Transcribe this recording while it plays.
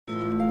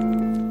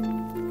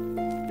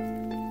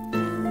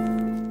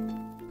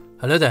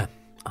Hello there,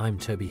 I'm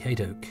Toby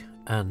Haydock,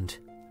 and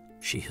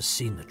she has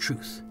seen the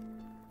truth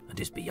and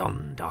is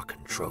beyond our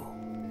control.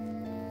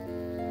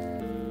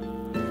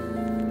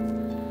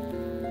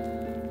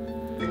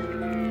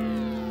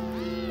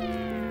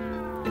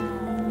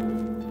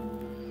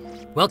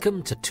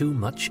 Welcome to Too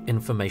Much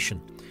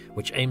Information,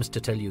 which aims to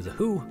tell you the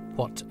who,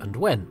 what and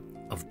when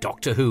of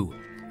Doctor Who,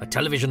 a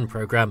television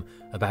programme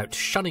about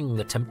shunning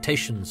the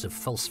temptations of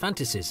false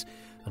fantasies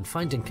and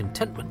finding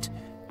contentment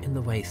in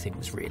the way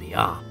things really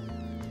are.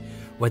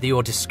 Whether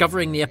you're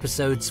discovering the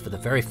episodes for the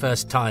very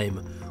first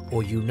time,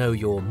 or you know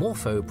your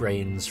morpho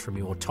brains from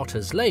your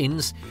Totter's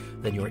lanes,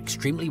 then you're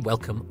extremely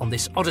welcome on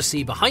this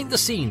odyssey behind the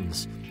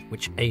scenes,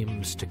 which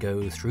aims to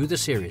go through the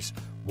series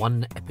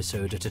one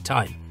episode at a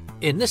time.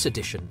 In this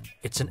edition,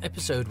 it's an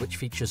episode which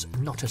features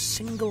not a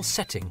single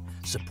setting,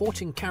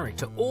 supporting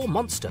character or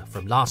monster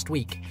from last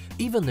week.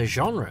 Even the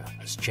genre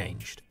has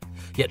changed,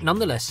 yet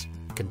nonetheless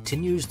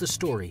continues the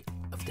story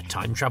of the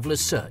time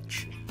traveller's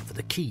search for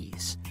the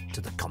keys to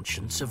the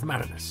conscience of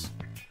Marinus.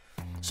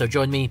 So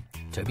join me,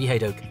 Toby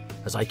Haydock,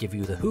 as I give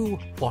you the who,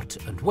 what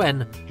and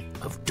when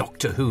of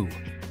Doctor Who,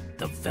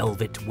 the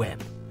Velvet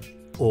Web,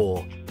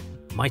 or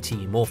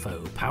Mighty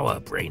Morpho Power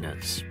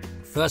Brainers.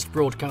 First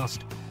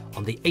broadcast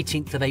on the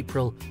 18th of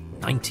April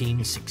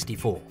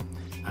 1964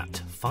 at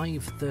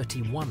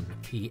 5:31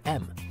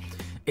 p.m.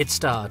 It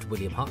starred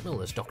William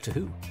Hartnell as Doctor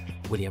Who,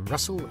 William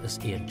Russell as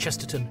Ian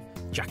Chesterton,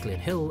 Jacqueline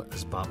Hill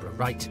as Barbara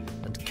Wright,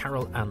 and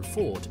Carol Ann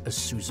Ford as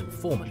Susan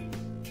Foreman,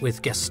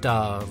 with guest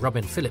star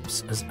Robin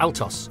Phillips as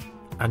Altos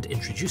and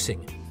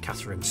introducing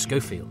Catherine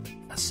Schofield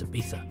as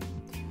Sabitha.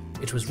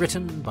 It was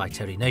written by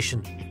Terry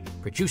Nation,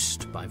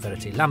 produced by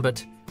Verity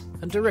Lambert,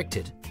 and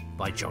directed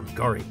by John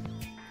Gorrie.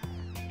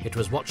 It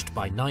was watched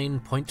by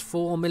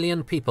 9.4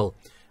 million people,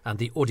 and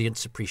the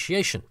audience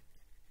appreciation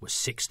was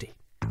 60.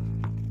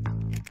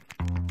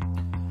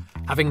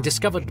 Having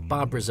discovered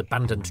Barbara's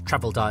abandoned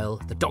travel dial,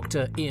 the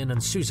Doctor, Ian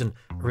and Susan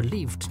are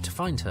relieved to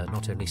find her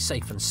not only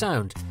safe and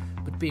sound,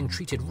 but being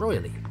treated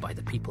royally by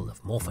the people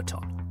of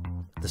Morphoton.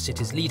 The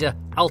city's leader,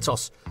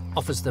 Altos,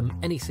 offers them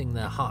anything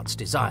their hearts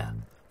desire: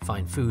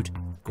 fine food,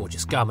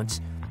 gorgeous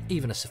garments,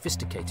 even a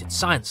sophisticated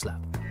science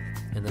lab.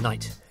 In the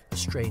night, a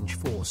strange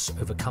force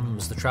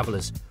overcomes the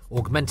travellers,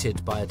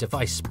 augmented by a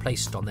device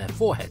placed on their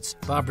foreheads.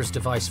 Barbara's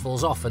device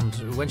falls off, and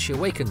when she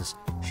awakens,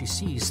 she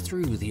sees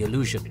through the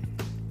illusion.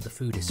 The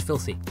food is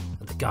filthy,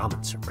 and the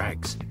garments are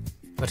rags.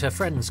 But her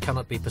friends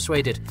cannot be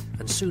persuaded,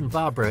 and soon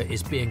Barbara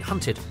is being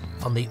hunted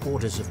on the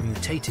orders of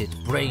mutated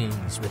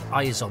brains with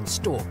eyes on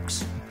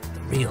stalks, the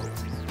real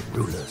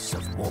rulers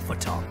of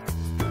Morphoton.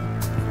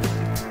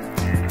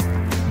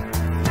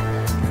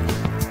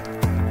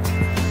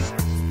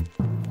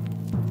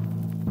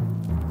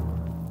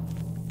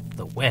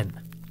 The when.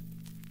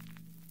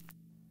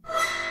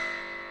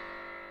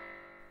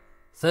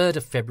 3rd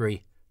of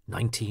February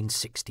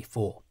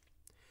 1964.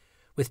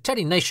 With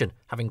Terry Nation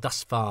having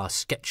thus far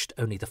sketched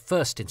only the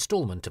first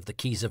instalment of the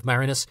Keys of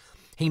Marinus,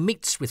 he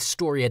meets with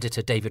story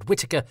editor David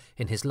Whittaker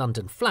in his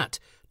London flat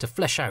to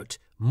flesh out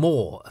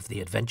more of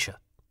the adventure.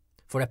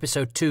 For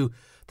episode 2,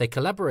 they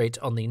collaborate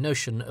on the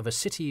notion of a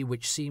city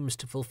which seems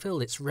to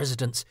fulfil its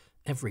residents'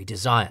 every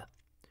desire.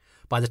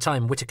 By the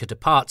time Whittaker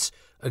departs,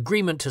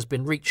 agreement has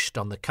been reached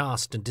on the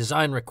cast and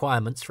design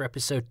requirements for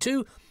episode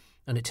 2,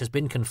 and it has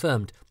been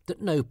confirmed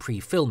that no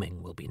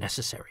pre-filming will be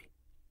necessary.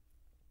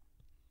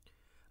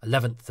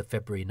 11th of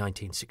February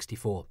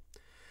 1964.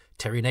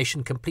 Terry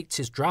Nation completes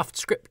his draft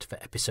script for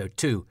episode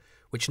 2,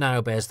 which now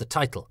bears the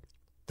title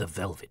The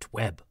Velvet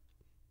Web.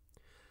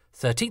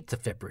 13th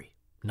of February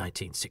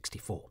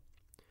 1964.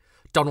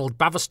 Donald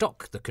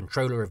Baverstock, the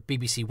controller of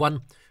BBC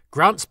One,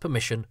 grants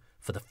permission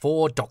for the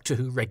 4 Doctor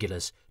Who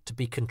regulars to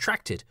be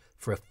contracted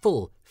for a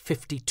full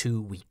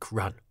 52-week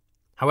run.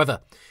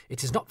 However,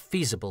 it is not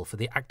feasible for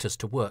the actors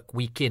to work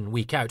week in,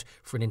 week out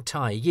for an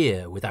entire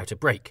year without a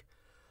break.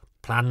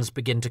 Plans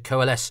begin to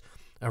coalesce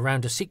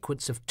around a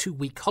sequence of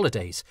 2-week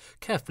holidays,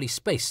 carefully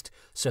spaced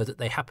so that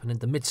they happen in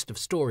the midst of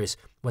stories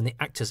when the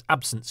actor's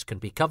absence can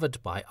be covered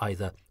by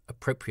either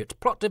appropriate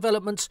plot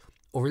developments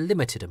or a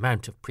limited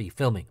amount of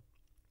pre-filming.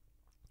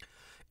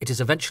 It is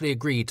eventually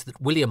agreed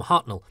that William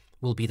Hartnell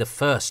will be the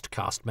first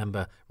cast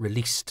member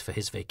released for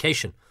his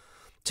vacation,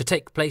 to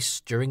take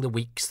place during the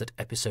weeks that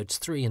episodes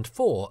 3 and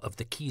 4 of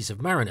the Keys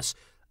of Marinus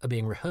are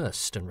being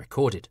rehearsed and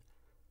recorded.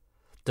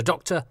 The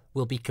Doctor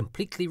will be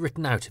completely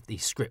written out of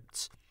these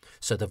scripts,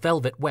 so the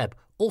Velvet Web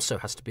also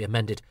has to be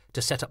amended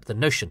to set up the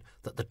notion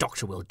that the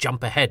Doctor will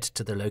jump ahead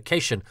to the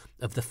location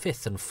of the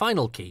 5th and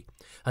final key,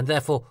 and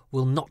therefore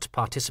will not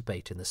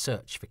participate in the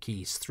search for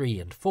keys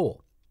 3 and 4.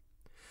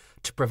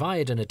 To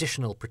provide an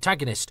additional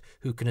protagonist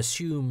who can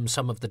assume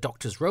some of the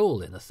Doctor's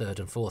role in the 3rd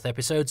and 4th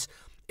episodes,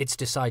 it's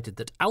decided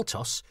that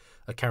Altos,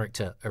 a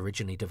character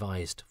originally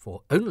devised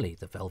for only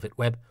the Velvet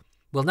Web,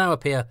 will now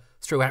appear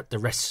throughout the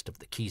rest of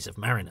the Keys of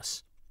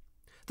Marinus.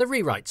 The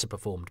rewrites are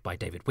performed by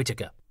David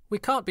Whittaker. We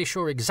can't be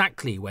sure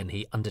exactly when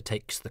he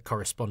undertakes the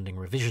corresponding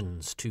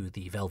revisions to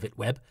the Velvet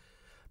Web,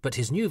 but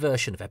his new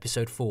version of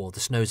Episode 4, The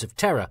Snows of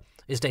Terror,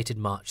 is dated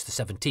March the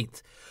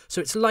 17th,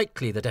 so it's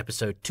likely that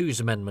Episode 2's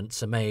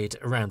amendments are made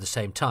around the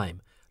same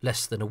time,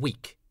 less than a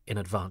week in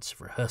advance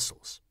of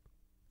rehearsals.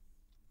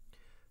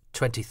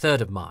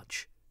 23rd of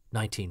March,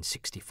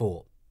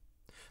 1964.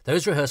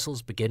 Those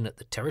rehearsals begin at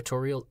the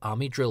Territorial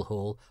Army Drill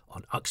Hall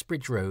on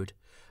Uxbridge Road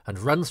and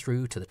run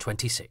through to the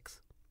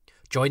 26th.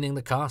 Joining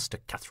the cast are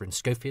Catherine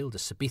Schofield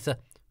as Sabitha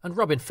and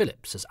Robin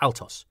Phillips as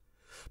Altos.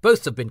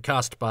 Both have been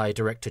cast by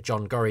director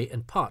John Gorrie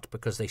in part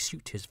because they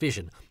suit his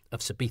vision of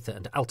Sabitha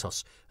and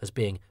Altos as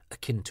being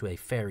akin to a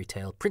fairy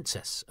tale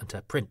princess and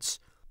her prince.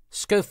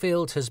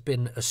 Schofield has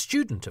been a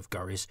student of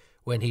Gorrie's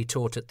when he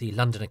taught at the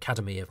London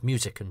Academy of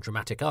Music and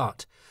Dramatic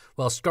Art,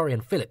 whilst Gorrie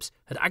and Phillips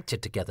had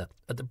acted together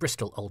at the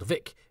Bristol Old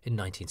Vic in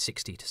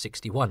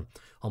 1960-61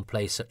 on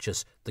plays such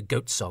as The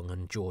Goat Song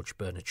and George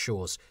Bernard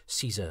Shaw's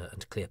Caesar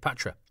and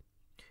Cleopatra.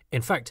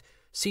 In fact,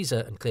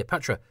 Caesar and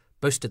Cleopatra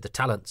boasted the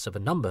talents of a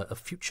number of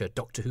future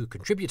Doctor Who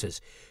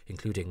contributors,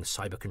 including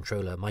Cyber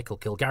Controller Michael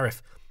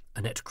Kilgarriff,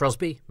 Annette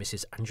Crosby,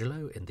 Mrs.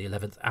 Angelo in The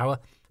 11th Hour,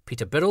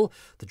 Peter Birrell,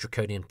 the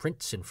Draconian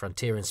Prince in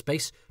Frontier in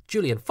Space,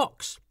 Julian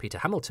Fox, Peter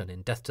Hamilton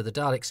in Death to the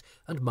Daleks,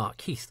 and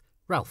Mark Heath,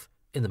 Ralph,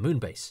 in The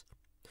Moonbase.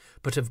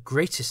 But of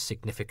greatest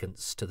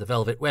significance to the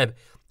Velvet Web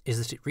is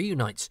that it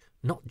reunites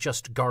not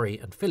just Gorrie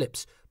and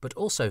Phillips, but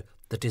also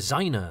the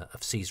designer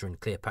of Caesar and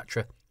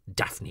Cleopatra,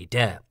 Daphne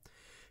Dare.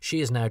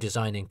 She is now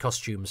designing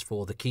costumes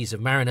for the Keys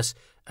of Marinus,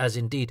 as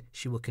indeed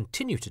she will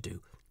continue to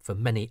do for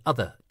many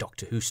other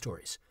Doctor Who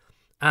stories.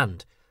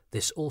 And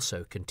this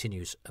also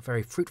continues a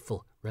very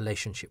fruitful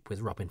relationship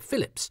with Robin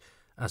Phillips,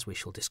 as we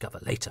shall discover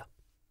later.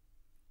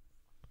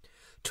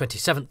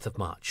 27th of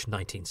March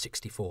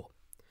 1964.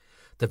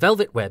 The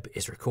Velvet Web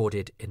is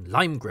recorded in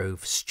Lime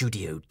Grove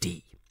Studio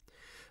D.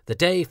 The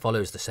day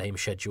follows the same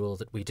schedule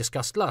that we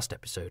discussed last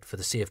episode for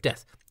the Sea of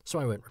Death, so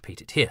I won't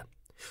repeat it here.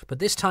 But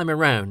this time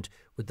around,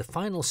 with the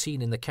final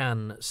scene in the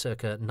can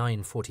circa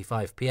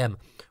 9:45 p.m,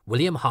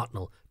 William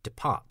Hartnell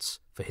departs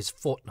for his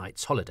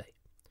fortnight's holiday.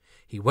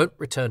 He won't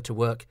return to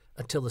work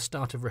until the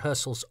start of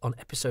rehearsals on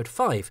Episode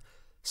 5,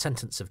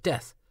 Sentence of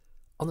Death,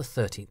 on the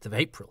 13th of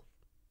April.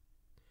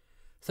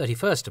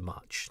 31st of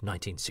March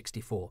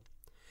 1964.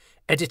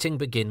 Editing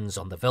begins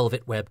on the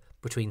Velvet Web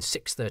between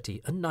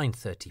 6:30 and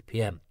 9:30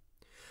 p.m.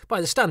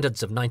 By the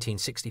standards of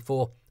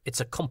 1964, it's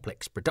a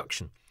complex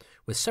production,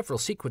 with several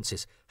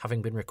sequences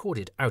having been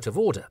recorded out of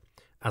order,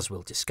 as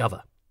we'll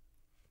discover.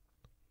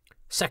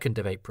 2nd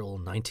of April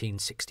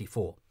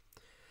 1964.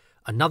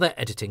 Another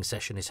editing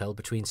session is held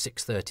between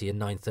 6:30 and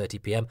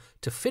 9:30 p.m.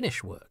 to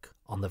finish work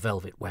on the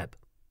Velvet Web.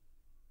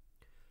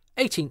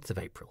 18th of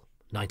April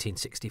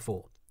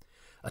 1964.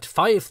 At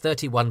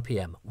 5:31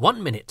 p.m,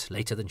 1 minute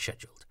later than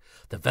scheduled,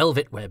 the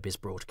Velvet Web is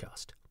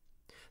broadcast.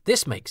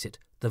 This makes it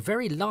the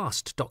very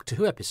last Doctor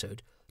Who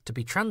episode to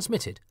be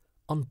transmitted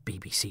on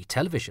BBC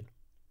television.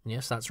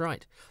 Yes, that's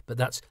right, but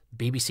that's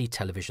BBC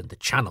Television, the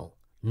channel,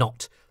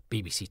 not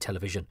BBC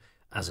Television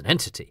as an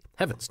entity.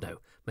 Heavens no,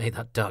 may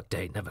that dark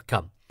day never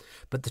come.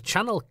 But the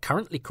channel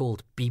currently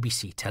called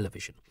BBC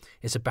Television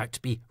is about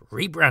to be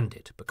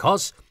rebranded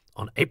because,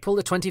 on April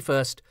the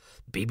 21st,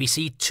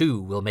 BBC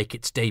Two will make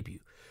its debut,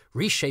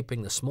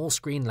 reshaping the small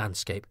screen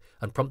landscape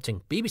and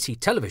prompting BBC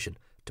Television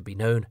to be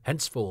known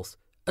henceforth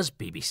as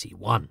BBC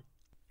One.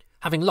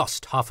 Having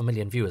lost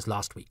 500,000 viewers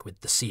last week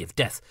with The Sea of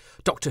Death,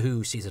 Doctor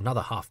Who sees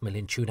another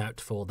 500,000 tune-out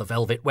for The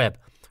Velvet Web,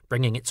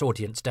 bringing its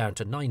audience down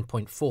to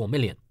 9.4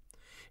 million.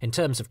 In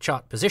terms of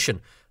chart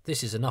position,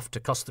 this is enough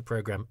to cost the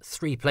programme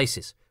 3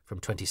 places,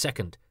 from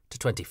 22nd to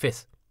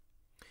 25th.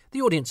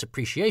 The audience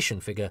appreciation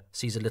figure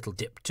sees a little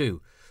dip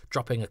too,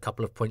 dropping a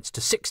couple of points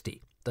to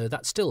 60, though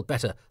that's still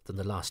better than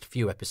the last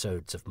few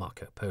episodes of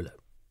Marco Polo.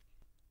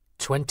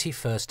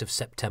 21st of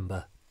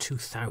September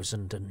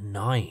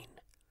 2009.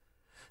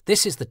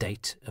 This is the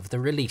date of the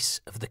release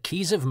of the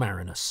Keys of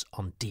Marinus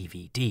on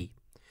DVD,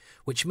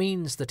 which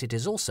means that it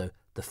is also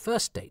the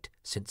first date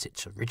since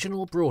its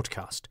original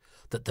broadcast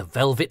that the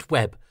Velvet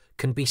Web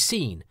can be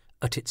seen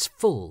at its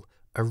full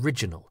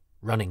original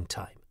running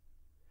time.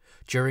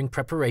 During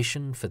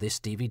preparation for this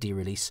DVD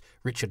release,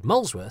 Richard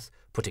Molesworth,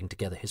 putting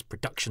together his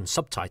production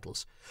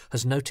subtitles,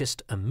 has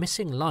noticed a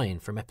missing line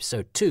from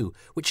Episode 2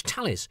 which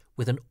tallies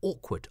with an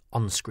awkward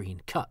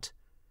on-screen cut.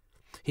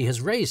 He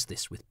has raised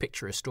this with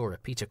picture restorer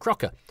Peter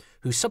Crocker,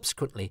 who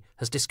subsequently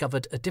has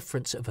discovered a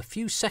difference of a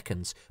few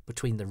seconds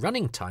between the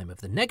running time of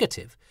the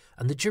negative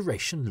and the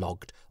duration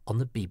logged on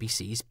the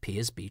BBC's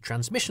PSB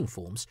transmission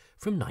forms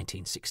from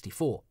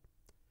 1964.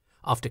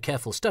 After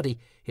careful study,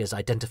 he has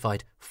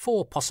identified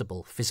 4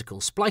 possible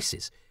physical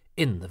splices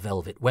in the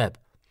Velvet Web,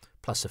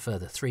 plus a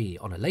further 3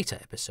 on a later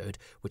episode,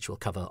 which we'll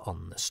cover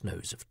on the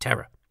Snows of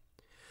Terror.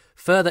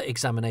 Further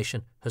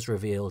examination has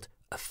revealed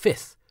a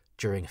 5th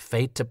during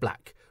Fade to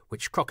Black,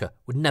 which Crocker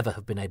would never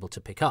have been able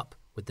to pick up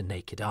with the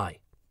naked eye.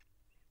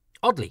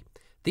 Oddly,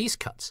 these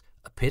cuts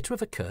appear to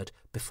have occurred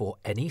before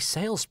any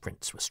sales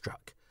prints were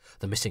struck.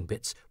 The missing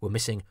bits were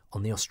missing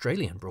on the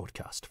Australian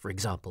broadcast, for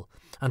example,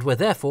 and were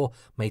therefore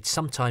made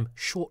sometime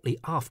shortly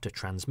after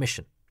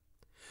transmission.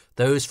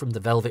 Those from the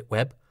Velvet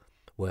Web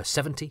were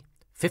 70,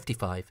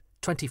 55,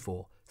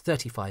 24,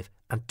 35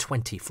 and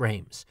 20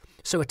 frames,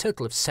 so a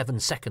total of 7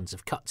 seconds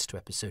of cuts to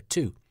episode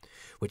 2,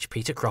 which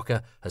Peter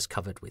Crocker has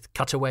covered with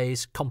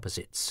cutaways,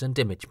 composites and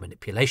image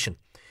manipulation,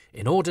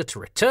 in order to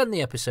return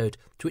the episode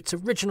to its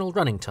original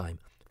running time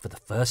for the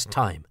first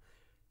time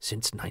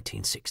since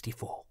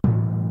 1964.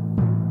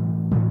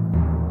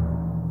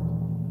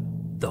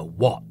 The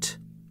What?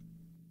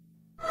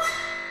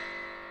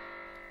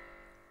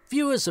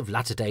 Viewers of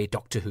latter-day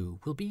Doctor Who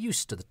will be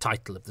used to the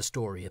title of the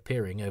story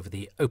appearing over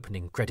the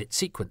opening credit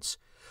sequence,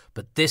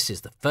 but this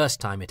is the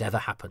first time it ever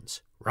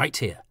happens, right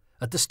here,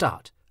 at the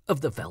start of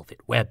The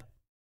Velvet Web.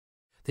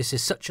 This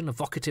is such an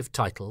evocative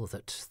title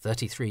that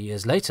 33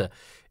 years later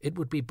it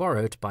would be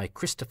borrowed by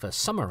Christopher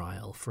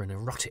Summerisle for an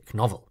erotic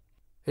novel.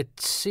 It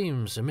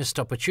seems a missed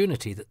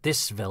opportunity that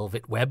this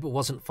Velvet Web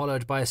wasn't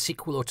followed by a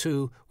sequel or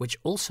two which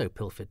also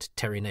pilfered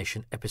Terry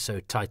Nation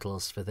episode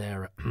titles for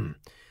their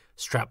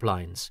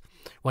straplines.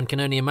 One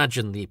can only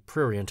imagine the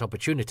prurient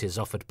opportunities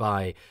offered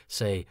by,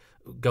 say,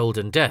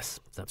 Golden Death,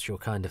 if that's your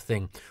kind of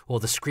thing, or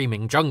The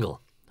Screaming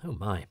Jungle. Oh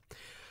my.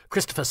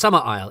 Christopher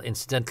Summerisle,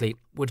 incidentally,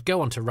 would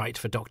go on to write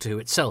for Doctor Who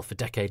itself a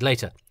decade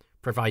later,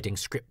 providing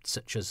scripts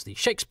such as The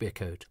Shakespeare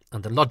Code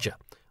and The Lodger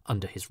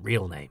under his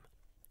real name,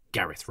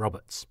 Gareth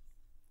Roberts.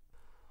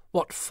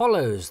 What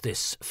follows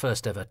this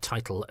first-ever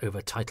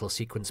title-over-title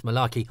sequence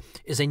malarkey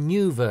is a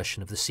new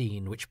version of the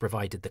scene which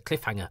provided the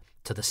cliffhanger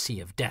to the Sea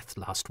of Death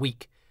last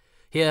week.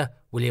 Here,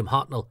 William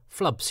Hartnell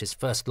flubs his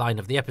first line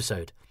of the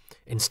episode.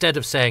 Instead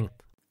of saying,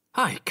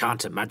 "I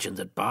can't imagine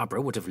that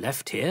Barbara would have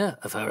left here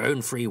of her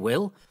own free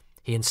will,"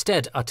 he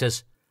instead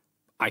utters,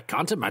 "I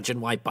can't imagine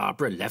why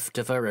Barbara left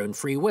of her own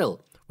free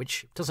will,"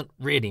 which doesn't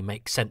really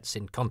make sense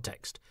in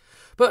context.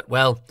 But,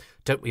 well,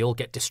 don't we all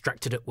get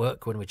distracted at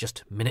work when we're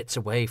just minutes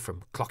away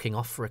from clocking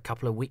off for a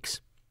couple of weeks?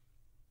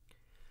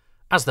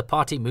 As the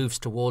party moves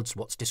towards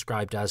what's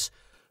described as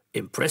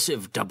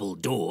impressive double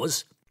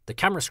doors, the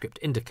camera script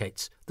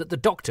indicates that the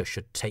Doctor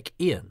should take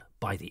Ian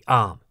by the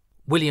arm.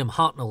 William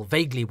Hartnell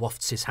vaguely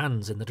wafts his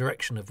hands in the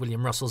direction of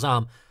William Russell's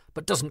arm,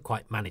 but doesn't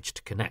quite manage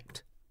to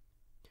connect.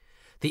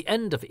 The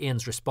end of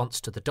Ian's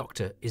response to the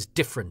Doctor is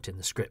different in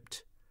the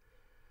script.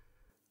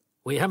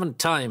 "We haven't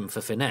time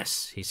for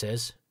finesse," he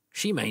says.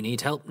 "She may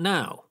need help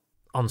now."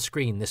 On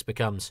screen this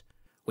becomes,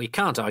 "We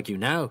can't argue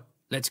now,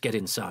 let's get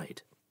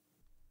inside."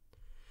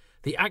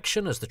 The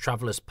action as the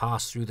travellers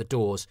pass through the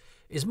doors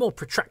is more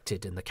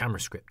protracted in the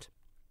camera script.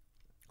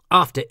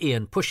 After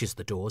Ian pushes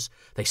the doors,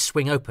 they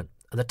swing open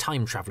and the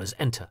time travellers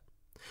enter.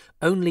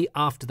 Only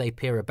after they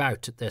peer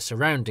about at their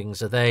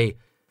surroundings are they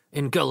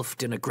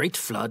engulfed in a great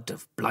flood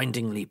of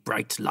blindingly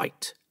bright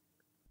light.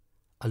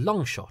 A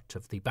long shot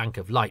of the bank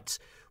of lights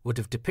would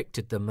have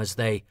depicted them as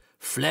they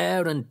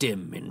flare and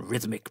dim in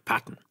rhythmic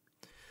pattern.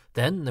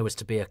 Then there was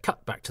to be a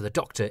cut back to the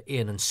Doctor,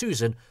 Ian and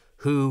Susan,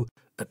 who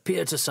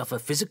appear to suffer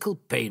physical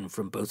pain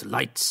from both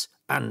lights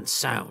and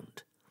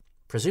sound.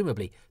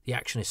 Presumably, the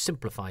action is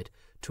simplified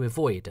to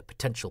avoid a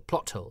potential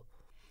plot hole.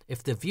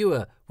 If the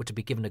viewer were to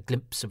be given a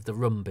glimpse of the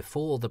room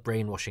before the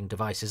brainwashing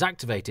device is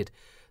activated,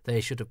 they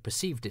should have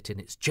perceived it in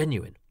its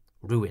genuine,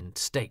 ruined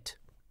state.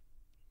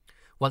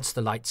 Once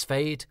the lights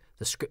fade,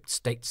 the script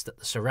states that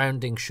the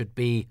surrounding should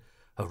be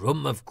a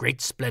room of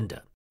great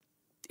splendour.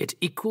 It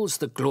equals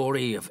the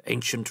glory of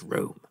ancient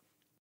Rome.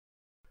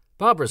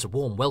 Barbara's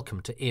warm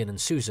welcome to Ian and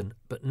Susan,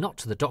 but not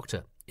to the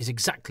Doctor, is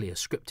exactly as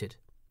scripted.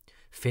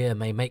 Fear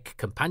may make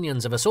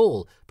companions of us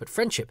all, but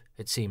friendship,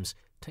 it seems,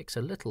 takes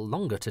a little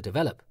longer to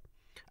develop.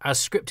 As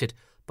scripted,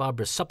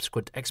 Barbara's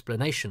subsequent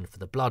explanation for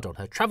the blood on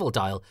her travel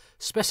dial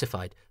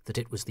specified that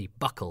it was the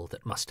buckle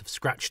that must have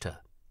scratched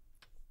her.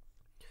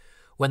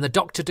 When the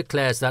Doctor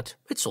declares that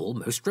it's all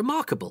most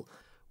remarkable,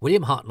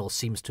 William Hartnell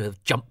seems to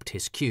have jumped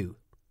his cue.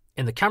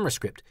 In the camera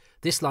script,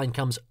 this line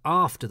comes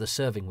after the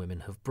serving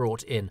women have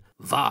brought in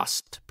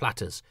vast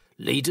platters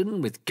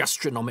laden with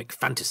gastronomic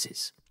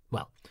fantasies.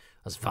 Well,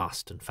 as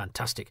vast and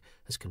fantastic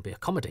as can be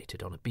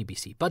accommodated on a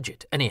BBC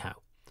budget, anyhow.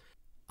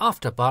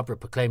 After Barbara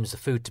proclaims the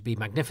food to be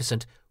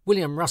magnificent,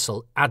 William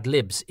Russell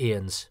ad-libs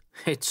Ian's,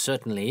 "It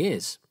certainly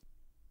is."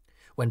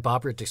 When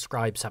Barbara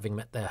describes having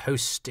met their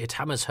host, it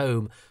hammers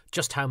home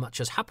just how much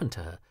has happened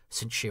to her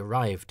since she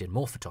arrived in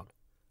Morpheton,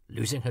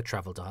 losing her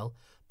travel dial,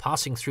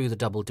 passing through the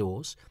double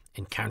doors,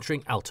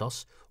 encountering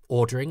Altos,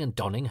 ordering and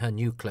donning her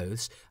new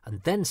clothes,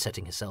 and then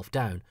setting herself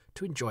down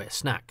to enjoy a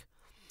snack.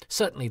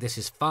 Certainly this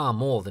is far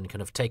more than can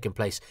have taken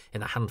place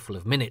in a handful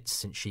of minutes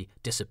since she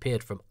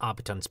disappeared from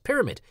Arbitan's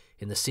pyramid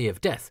in the Sea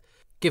of Death,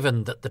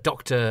 given that the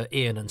Doctor,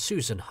 Ian and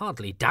Susan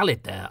hardly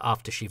dallied there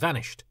after she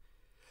vanished.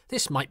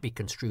 This might be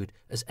construed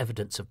as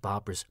evidence of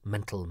Barbara's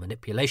mental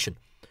manipulation.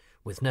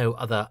 With no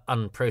other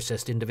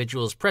unprocessed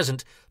individuals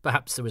present,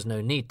 perhaps there was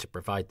no need to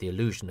provide the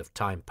illusion of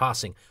time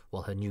passing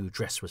while her new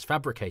dress was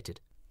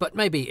fabricated. But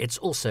maybe it's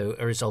also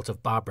a result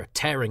of Barbara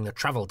tearing the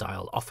travel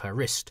dial off her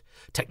wrist,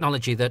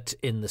 technology that,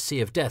 in the Sea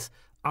of Death,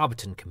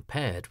 Arbiton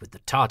compared with the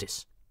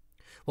TARDIS.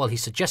 While he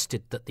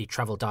suggested that the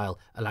travel dial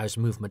allows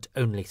movement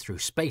only through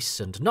space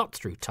and not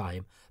through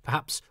time,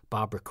 perhaps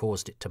Barbara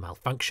caused it to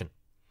malfunction.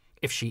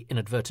 If she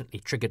inadvertently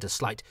triggered a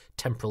slight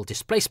temporal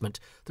displacement,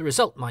 the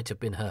result might have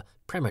been her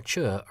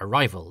premature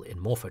arrival in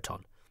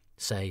Morphoton,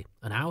 say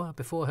an hour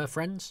before her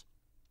friends.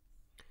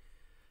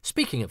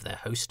 Speaking of their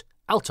host,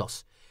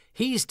 Altos,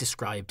 he's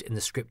described in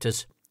the script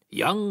as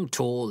young,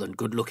 tall and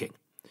good-looking.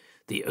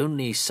 The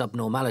only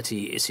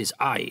subnormality is his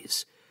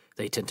eyes.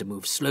 They tend to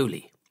move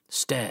slowly,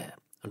 stare,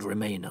 and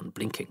remain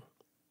unblinking.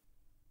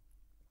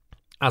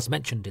 As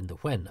mentioned in the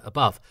When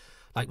above,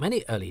 like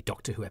many early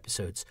Doctor Who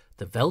episodes,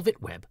 the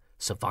Velvet Web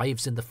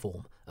survives in the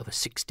form of a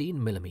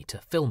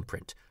 16mm film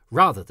print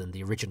rather than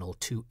the original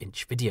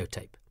 2-inch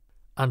videotape.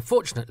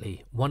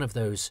 Unfortunately, one of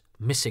those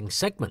missing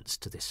segments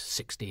to this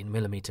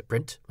 16mm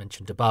print,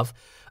 mentioned above,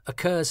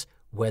 occurs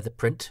where the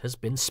print has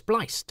been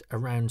spliced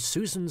around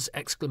Susan's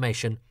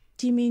exclamation,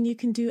 "Do you mean you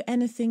can do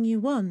anything you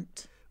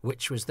want?"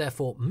 which was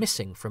therefore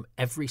missing from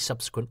every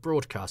subsequent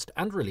broadcast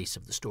and release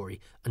of the story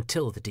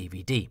until the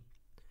DVD.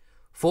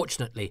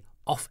 Fortunately,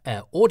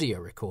 off-air audio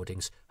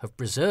recordings have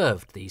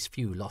preserved these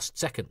few lost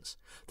seconds.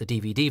 The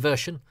DVD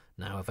version,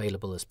 now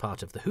available as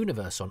part of the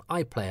Whoniverse on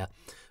iPlayer,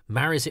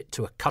 marries it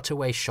to a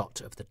cutaway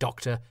shot of the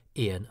Doctor,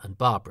 Ian and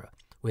Barbara,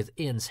 with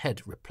Ian's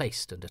head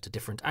replaced and at a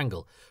different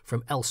angle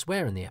from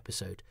elsewhere in the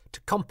episode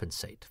to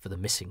compensate for the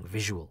missing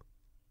visual.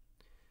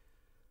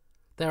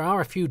 There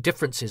are a few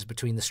differences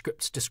between the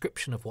script's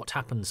description of what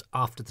happens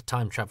after the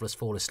time travellers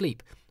fall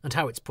asleep and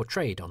how it's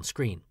portrayed on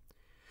screen.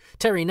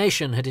 Terry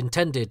Nation had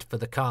intended for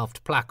the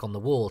carved plaque on the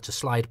wall to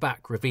slide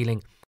back,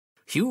 revealing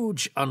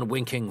huge,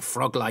 unwinking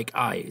frog-like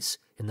eyes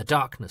in the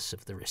darkness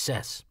of the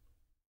recess.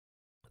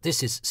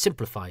 This is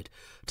simplified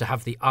to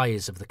have the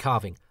eyes of the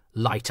carving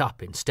light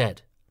up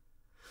instead.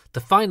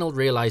 The final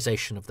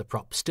realisation of the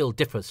prop still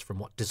differs from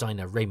what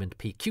designer Raymond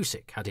P.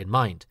 Cusick had in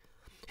mind.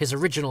 His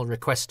original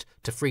request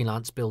to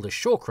freelance builder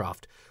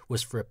Shawcraft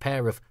was for a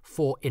pair of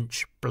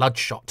 4-inch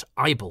bloodshot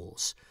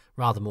eyeballs,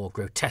 rather more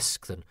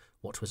grotesque than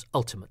what was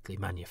ultimately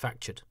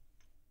manufactured.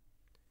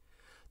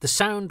 The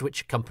sound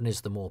which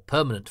accompanies the more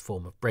permanent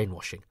form of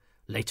brainwashing,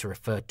 later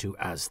referred to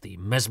as the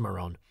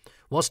mesmeron,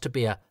 was to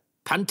be a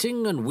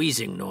panting and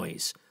wheezing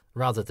noise,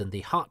 rather than the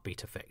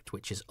heartbeat effect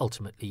which is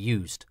ultimately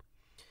used.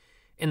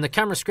 In the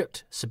camera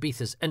script,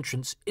 Sabitha's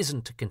entrance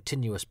isn't a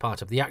continuous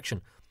part of the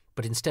action,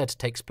 but instead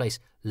takes place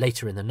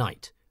later in the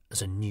night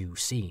as a new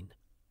scene.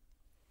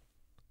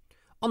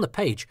 On the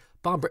page,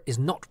 Barbara is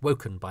not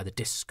woken by the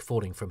disc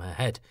falling from her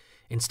head.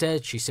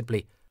 Instead, she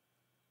simply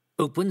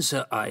opens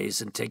her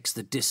eyes and takes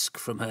the disc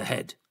from her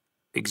head,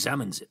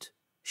 examines it.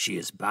 She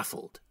is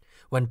baffled.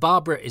 When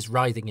Barbara is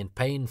writhing in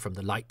pain from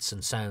the lights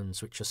and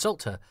sounds which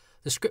assault her,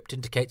 the script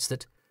indicates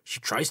that she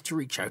tries to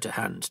reach out a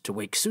hand to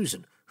wake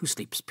Susan, who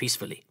sleeps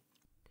peacefully.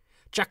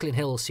 Jacqueline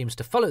Hill seems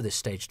to follow this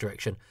stage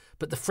direction,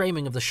 but the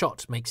framing of the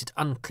shot makes it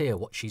unclear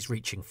what she's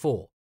reaching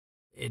for.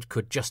 It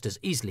could just as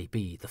easily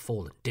be the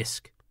fallen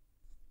disc.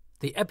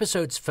 The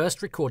episode's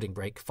first recording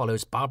break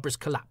follows Barbara's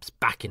collapse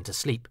back into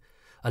sleep,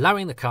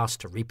 allowing the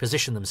cast to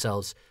reposition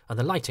themselves and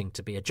the lighting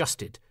to be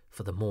adjusted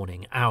for the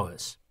morning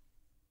hours.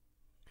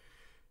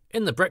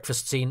 In the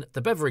breakfast scene,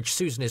 the beverage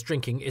Susan is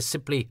drinking is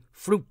simply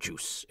fruit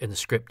juice in the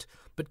script,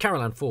 but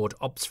Carol Ann Ford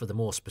opts for the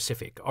more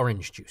specific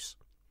orange juice.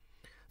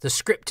 The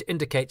script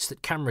indicates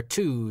that camera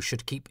 2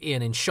 should keep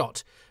Ian in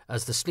shot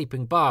as the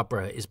sleeping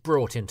Barbara is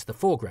brought into the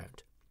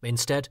foreground.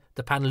 Instead,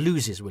 the pan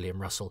loses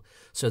William Russell,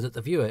 so that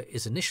the viewer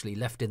is initially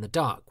left in the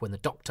dark when the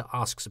Doctor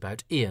asks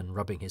about Ian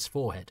rubbing his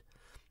forehead.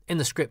 In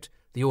the script,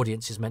 the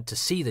audience is meant to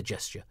see the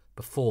gesture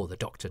before the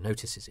Doctor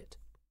notices it.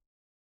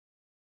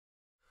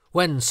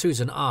 When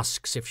Susan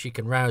asks if she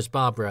can rouse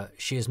Barbara,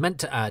 she is meant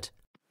to add,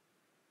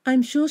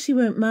 "I'm sure she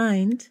won't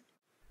mind."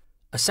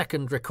 A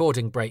second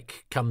recording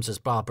break comes as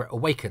Barbara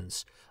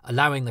awakens,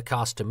 allowing the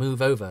cast to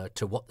move over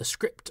to what the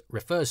script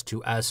refers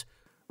to as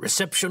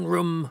reception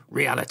room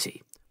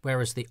reality,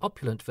 whereas the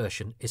opulent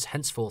version is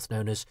henceforth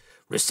known as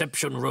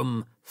reception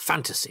room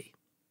fantasy.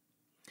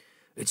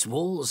 "Its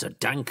walls are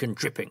dank and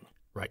dripping,"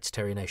 writes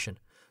Terry Nation.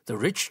 "The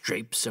rich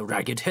drapes are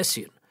ragged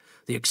Hessian.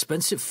 The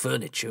expensive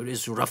furniture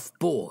is rough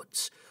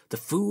boards. The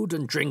food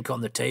and drink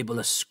on the table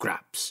are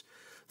scraps.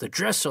 The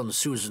dress on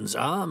Susan's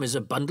arm is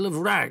a bundle of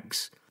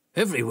rags.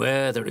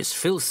 Everywhere there is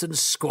filth and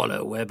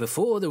squalor where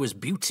before there was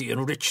beauty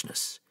and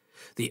richness.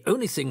 The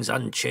only things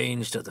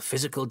unchanged are the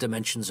physical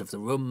dimensions of the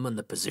room and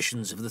the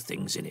positions of the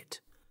things in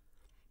it."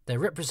 They're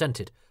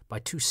represented by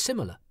two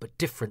similar but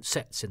different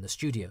sets in the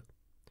studio.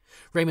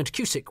 Raymond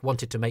Cusick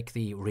wanted to make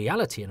the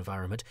reality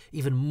environment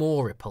even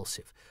more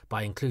repulsive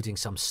by including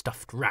some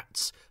stuffed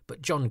rats,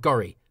 but John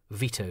Gorrie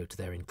vetoed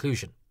their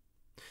inclusion.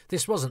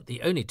 This wasn't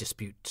the only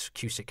dispute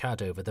Cusick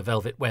had over the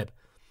Velvet Web.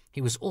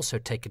 He was also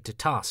taken to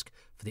task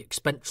for the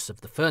expense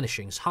of the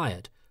furnishings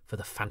hired for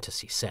the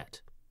fantasy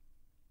set.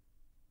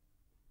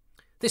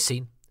 This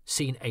scene,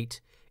 Scene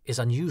 8, is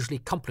unusually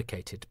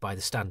complicated by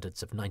the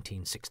standards of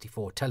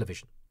 1964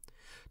 television.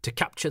 To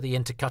capture the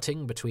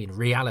intercutting between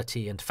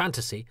reality and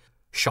fantasy,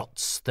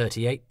 shots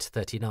 38,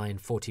 39,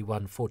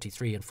 41,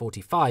 43 and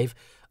 45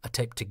 are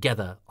taped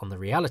together on the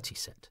reality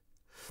set.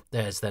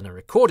 There's then a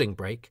recording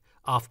break,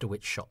 after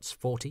which shots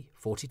 40,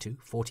 42,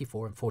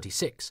 44 and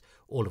 46,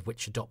 all of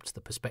which adopt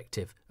the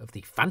perspective of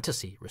the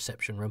fantasy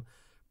reception room,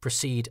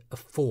 precede a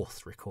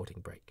fourth recording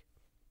break.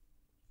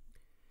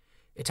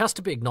 It has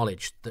to be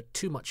acknowledged that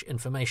too much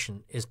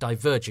information is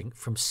diverging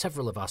from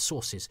several of our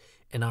sources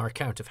in our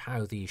account of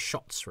how these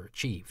shots were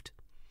achieved.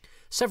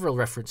 Several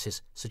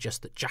references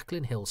suggest that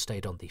Jacqueline Hill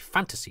stayed on the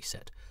fantasy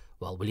set,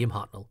 while William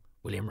Hartnell,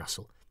 William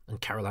Russell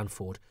and Carol Ann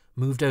Ford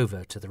moved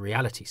over to the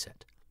reality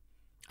set.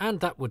 And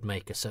that would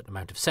make a certain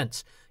amount of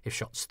sense if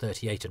shots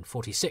 38 and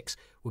 46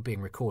 were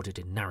being recorded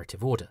in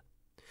narrative order.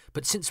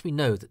 But since we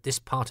know that this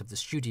part of the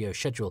studio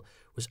schedule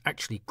was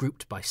actually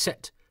grouped by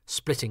set,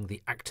 splitting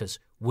the actors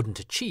wouldn't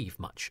achieve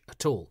much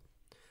at all.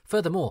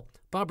 Furthermore,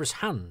 Barbara's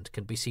hand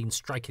can be seen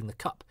striking the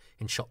cup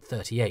in shot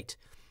 38.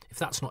 If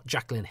that's not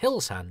Jacqueline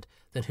Hill's hand,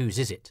 then whose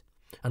is it?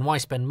 And why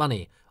spend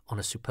money on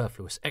a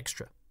superfluous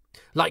extra?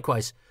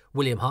 Likewise,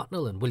 William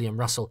Hartnell and William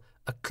Russell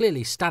are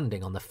clearly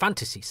standing on the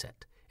fantasy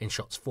set in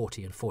shots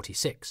 40 and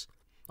 46.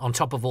 On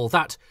top of all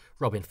that,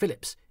 Robin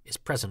Phillips is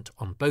present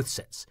on both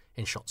sets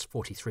in shots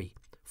 43,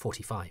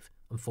 45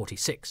 and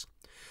 46.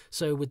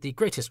 So with the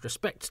greatest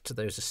respect to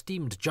those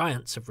esteemed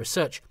giants of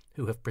research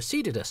who have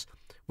preceded us,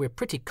 we're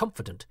pretty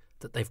confident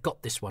that they've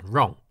got this one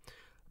wrong,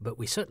 but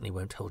we certainly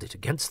won't hold it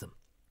against them.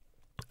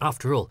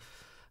 After all,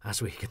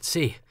 as we can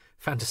see,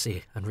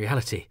 fantasy and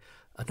reality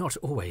are not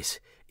always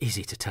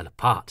easy to tell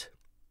apart.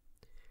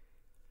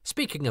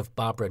 Speaking of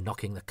Barbara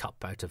knocking the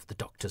cup out of the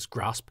Doctor's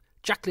grasp,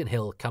 Jacqueline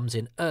Hill comes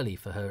in early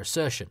for her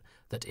assertion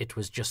that it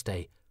was just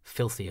a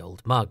filthy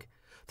old mug.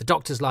 The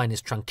Doctor's line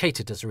is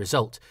truncated as a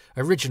result.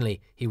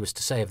 Originally, he was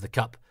to say of the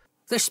cup,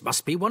 "This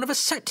must be one of a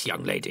set,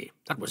 young lady.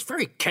 That was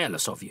very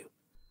careless of you."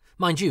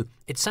 Mind you,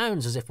 it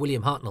sounds as if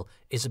William Hartnell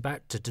is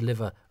about to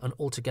deliver an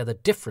altogether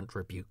different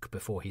rebuke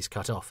before he's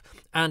cut off,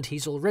 and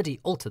he's already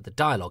altered the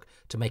dialogue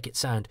to make it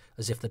sound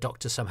as if the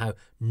Doctor somehow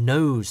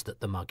knows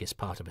that the mug is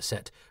part of a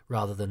set,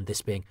 rather than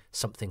this being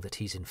something that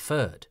he's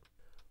inferred.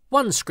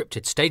 One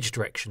scripted stage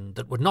direction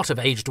that would not have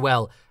aged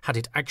well had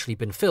it actually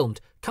been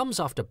filmed comes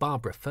after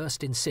Barbara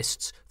first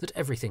insists that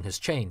everything has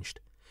changed.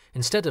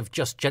 Instead of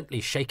just gently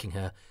shaking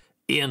her,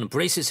 Ian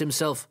braces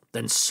himself,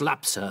 then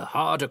slaps her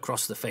hard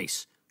across the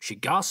face. She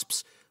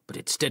gasps, but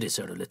it steadies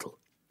her a little.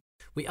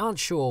 We aren't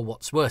sure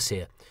what's worse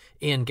here,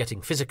 Ian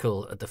getting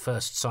physical at the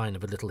first sign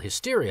of a little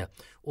hysteria,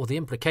 or the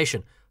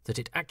implication that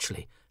it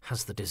actually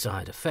has the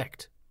desired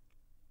effect.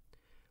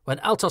 When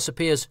Altos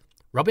appears,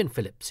 Robin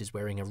Phillips is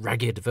wearing a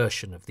ragged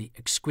version of the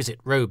exquisite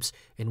robes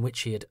in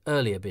which he had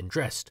earlier been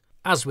dressed.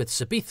 As with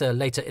Sabitha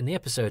later in the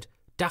episode,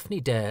 Daphne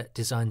Dare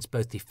designs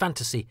both the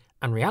fantasy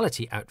and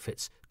reality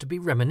outfits to be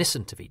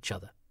reminiscent of each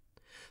other.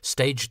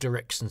 Stage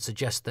direction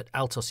suggests that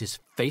Altos's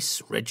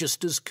face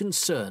registers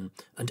concern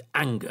and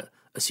anger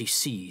as he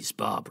sees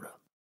Barbara.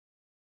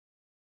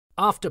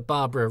 After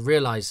Barbara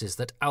realises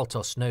that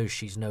Altos knows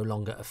she's no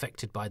longer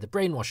affected by the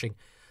brainwashing,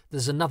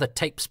 there's another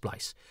tape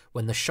splice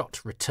when the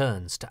shot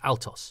returns to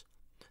Altos.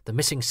 The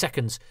missing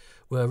seconds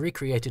were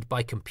recreated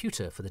by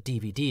computer for the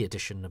DVD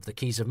edition of the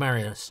Keys of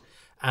Marinus,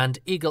 and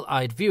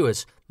eagle-eyed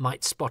viewers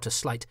might spot a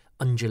slight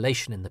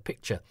undulation in the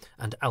picture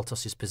and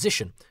Altos's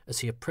position as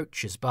he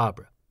approaches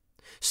Barbara.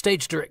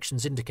 Stage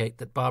directions indicate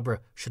that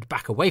Barbara should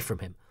back away from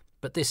him,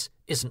 but this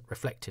isn't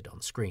reflected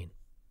on screen.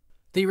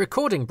 The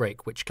recording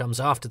break, which comes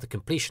after the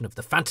completion of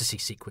the fantasy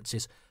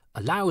sequences,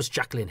 allows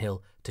Jacqueline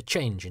Hill to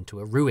change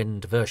into a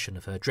ruined version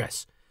of her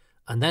dress,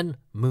 and then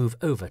move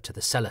over to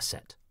the cellar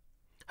set.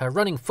 Her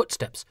running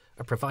footsteps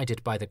are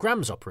provided by the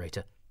Grams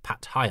operator,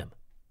 Pat Hyam.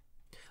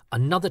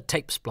 Another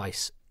tape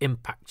splice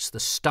impacts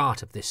the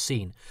start of this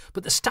scene,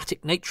 but the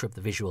static nature of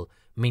the visual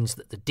means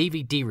that the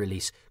DVD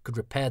release could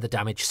repair the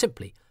damage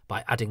simply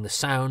by adding the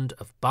sound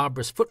of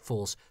Barbara's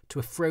footfalls to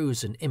a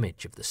frozen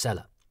image of the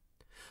cellar.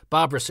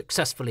 Barbara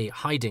successfully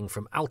hiding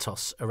from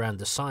Altos around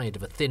the side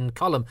of a thin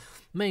column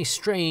may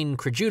strain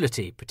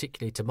credulity,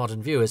 particularly to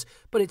modern viewers,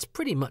 but it's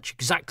pretty much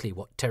exactly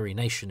what Terry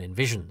Nation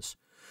envisions.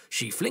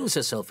 She flings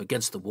herself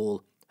against the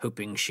wall,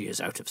 hoping she is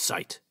out of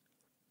sight.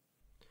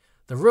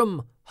 The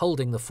room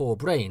holding the four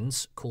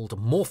brains, called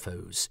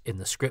Morphos in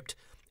the script,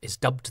 is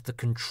dubbed the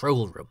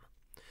control room.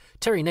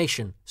 Terry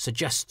Nation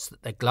suggests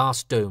that their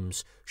glass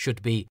domes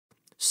should be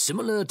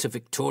similar to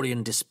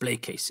Victorian display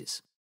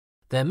cases.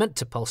 They're meant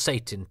to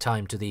pulsate in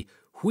time to the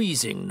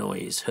wheezing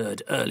noise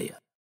heard earlier,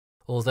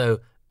 although,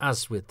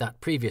 as with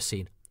that previous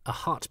scene, a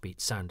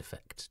heartbeat sound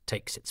effect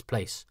takes its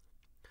place.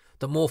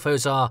 The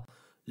Morphos are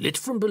lit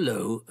from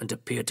below and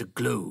appear to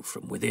glow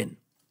from within.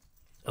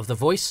 Of the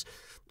voice,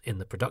 in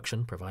the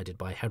production provided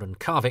by Heron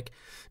Carvick,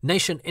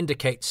 Nation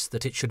indicates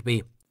that it should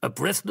be a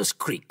breathless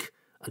creak,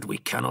 and we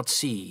cannot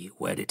see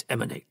where it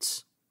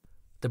emanates.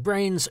 The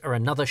brains are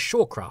another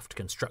Shawcraft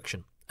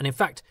construction, and in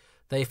fact,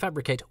 they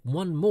fabricate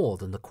one more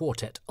than the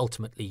quartet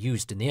ultimately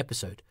used in the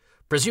episode,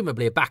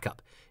 presumably a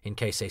backup in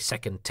case a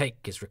second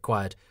take is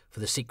required for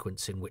the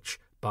sequence in which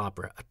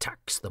Barbara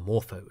attacks the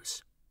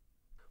Morphos.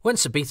 When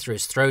Sabitha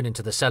is thrown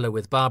into the cellar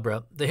with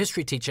Barbara, the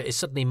history teacher is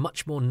suddenly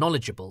much more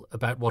knowledgeable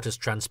about what has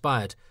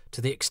transpired,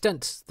 to the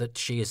extent that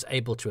she is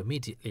able to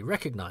immediately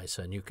recognise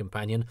her new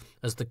companion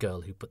as the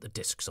girl who put the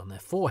discs on their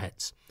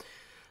foreheads.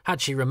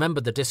 Had she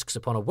remembered the discs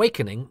upon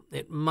awakening,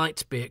 it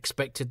might be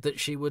expected that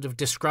she would have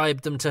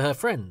described them to her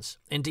friends.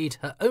 Indeed,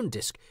 her own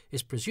disc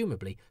is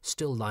presumably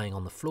still lying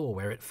on the floor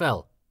where it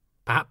fell.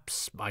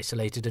 Perhaps,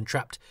 isolated and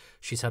trapped,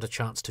 she's had a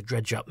chance to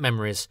dredge up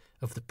memories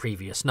of the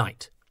previous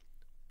night.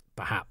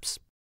 Perhaps.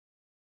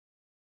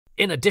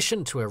 In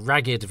addition to a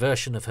ragged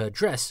version of her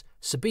dress,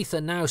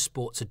 Sabitha now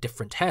sports a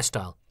different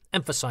hairstyle,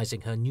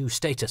 emphasising her new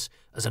status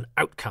as an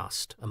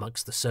outcast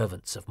amongst the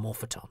servants of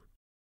Motheaten.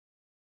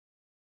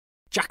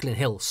 Jacqueline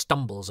Hill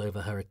stumbles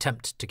over her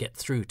attempt to get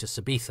through to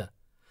Sabitha.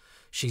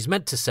 She's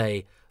meant to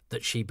say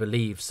that she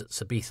believes that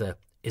Sabitha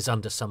is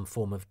under some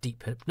form of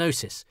deep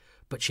hypnosis,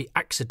 but she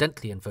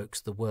accidentally invokes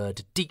the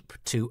word deep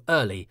too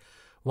early,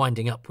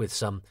 winding up with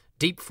some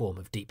deep form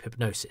of deep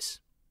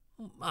hypnosis,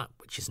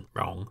 which isn't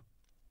wrong.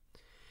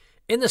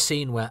 In the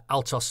scene where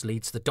Altos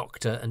leads the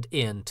Doctor and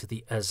Ian to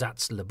the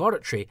ersatz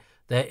laboratory,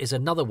 there is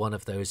another one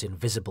of those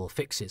invisible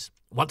fixes.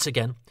 Once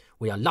again,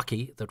 we are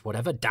lucky that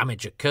whatever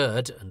damage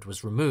occurred and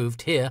was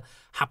removed here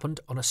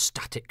happened on a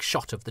static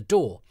shot of the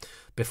door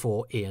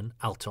before Ian,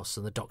 Altos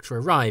and the Doctor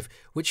arrive,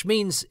 which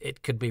means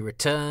it could be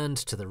returned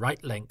to the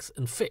right length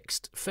and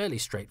fixed fairly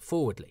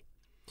straightforwardly.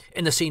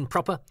 In the scene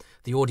proper,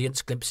 the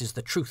audience glimpses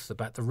the truth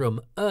about the room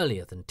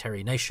earlier than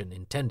Terry Nation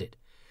intended.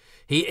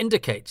 He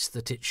indicates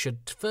that it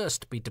should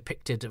first be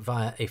depicted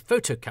via a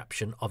photo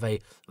caption of a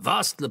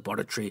vast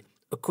laboratory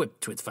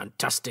equipped with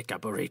fantastic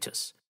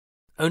apparatus.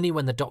 Only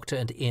when the Doctor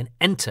and Ian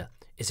enter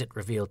is it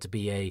revealed to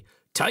be a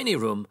tiny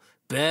room,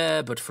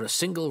 bare but for a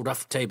single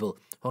rough table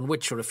on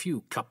which are a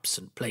few cups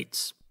and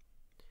plates.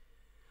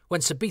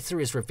 When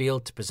Sabitha is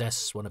revealed to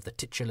possess one of the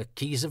titular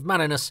Keys of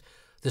Marinus,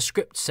 the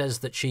script says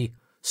that she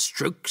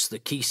strokes the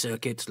key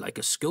circuit like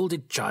a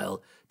scolded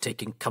child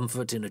taking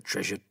comfort in a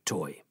treasured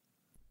toy.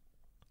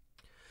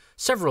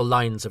 Several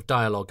lines of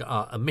dialogue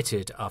are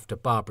omitted after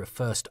Barbara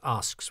first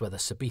asks whether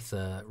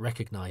Sabitha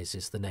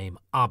recognises the name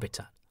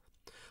Arbiter.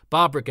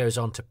 Barbara goes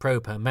on to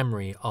probe her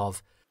memory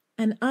of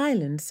an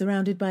island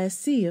surrounded by a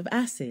sea of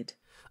acid,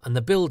 and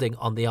the building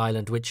on the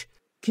island which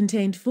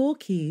contained 4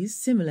 keys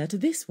similar to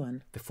this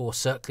one, before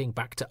circling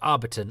back to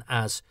Arbiton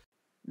as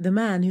the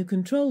man who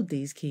controlled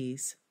these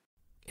keys.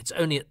 It's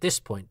only at this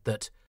point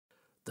that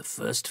the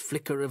first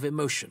flicker of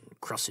emotion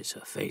crosses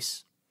her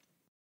face.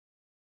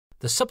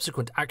 The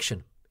subsequent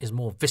action is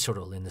more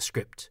visceral in the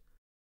script.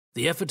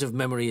 The effort of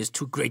memory is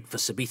too great for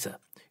Sabitha.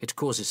 It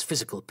causes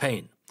physical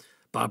pain.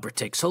 Barbara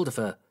takes hold of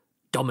her,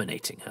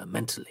 dominating her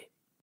mentally.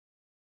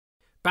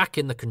 Back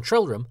in the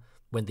control room,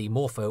 when the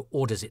Morpho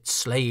orders its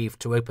slave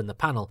to open the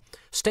panel,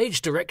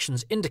 stage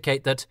directions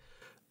indicate that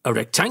a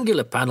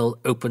rectangular panel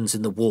opens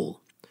in the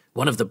wall.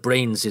 One of the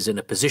brains is in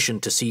a position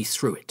to see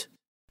through it.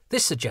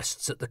 This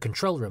suggests that the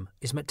control room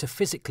is meant to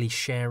physically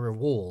share a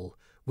wall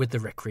with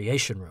the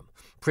recreation room,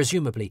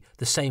 presumably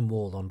the same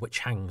wall on which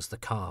hangs the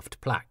carved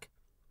plaque.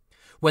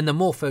 When the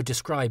Morpho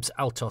describes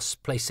Altos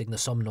placing the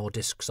Somnor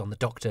discs on the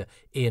Doctor,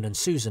 Ian and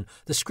Susan,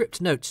 the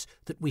script notes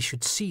that we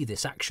should see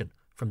this action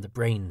from the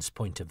brain's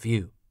point of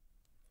view.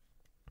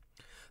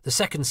 The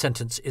second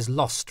sentence is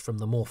lost from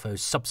the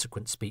Morpho's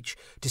subsequent speech,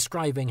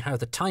 describing how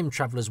the time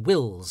traveller's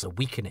wills are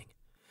weakening.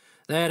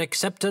 Their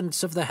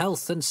acceptance of the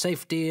health and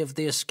safety of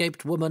the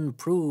escaped woman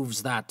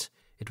proves that,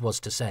 it was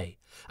to say.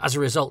 As a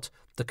result,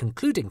 the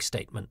concluding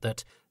statement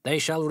that they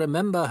shall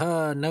remember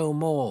her no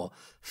more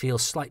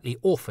feels slightly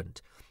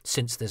orphaned,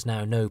 since there's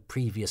now no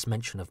previous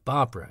mention of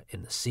Barbara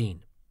in the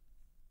scene.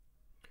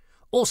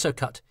 Also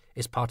cut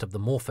is part of the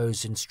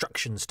Morpho's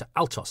instructions to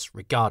Altos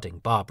regarding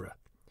Barbara.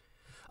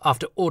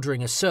 After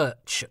ordering a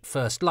search at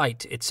first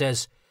light, it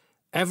says,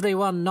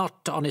 "Everyone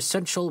not on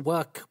essential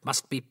work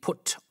must be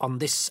put on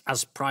this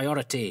as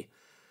priority.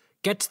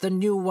 Get the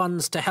new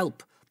ones to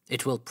help.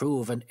 It will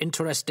prove an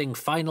interesting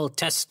final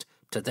test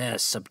to their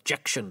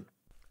subjection."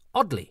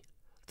 Oddly,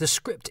 the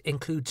script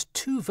includes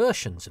 2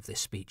 versions of this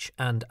speech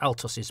and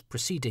Altos's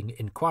preceding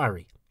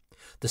inquiry.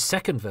 The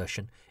second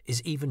version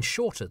is even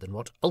shorter than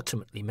what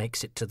ultimately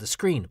makes it to the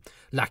screen,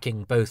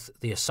 lacking both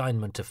the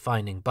assignment of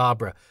finding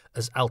Barbara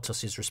as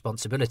Altos's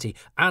responsibility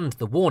and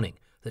the warning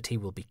that he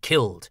will be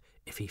killed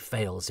if he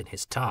fails in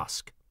his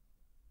task.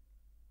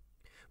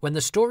 When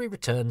the story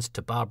returns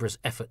to Barbara's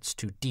efforts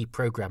to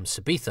deprogram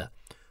Sabitha,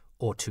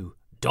 or to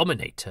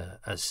dominate her,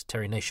 as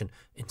Terry Nation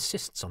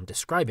insists on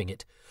describing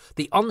it,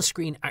 the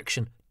on-screen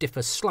action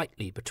differs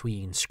slightly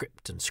between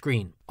script and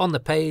screen. On the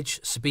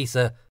page,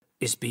 Sabitha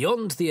is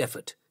beyond the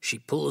effort. She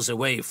pulls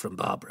away from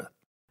Barbara.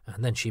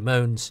 And then she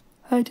moans,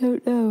 "I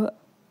don't know.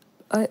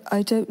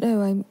 I don't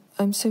know.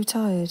 I'm so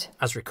tired."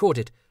 As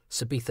recorded,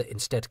 Sabitha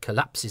instead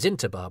collapses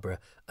into Barbara,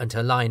 and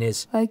her line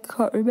is, "I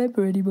can't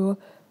remember anymore.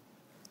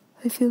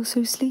 I feel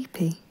so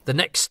sleepy." The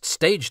next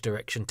stage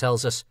direction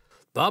tells us,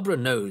 Barbara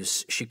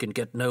knows she can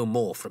get no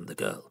more from the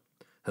girl.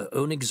 Her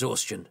own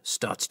exhaustion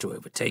starts to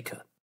overtake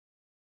her.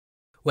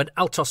 When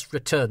Altos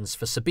returns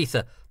for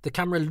Sabitha, the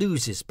camera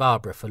loses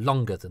Barbara for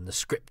longer than the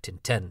script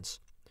intends.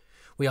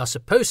 We are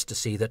supposed to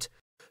see that,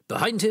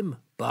 behind him,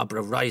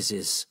 Barbara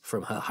rises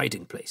from her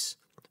hiding place.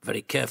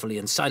 Very carefully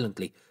and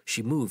silently,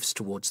 she moves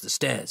towards the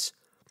stairs.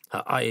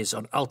 Her eyes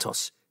on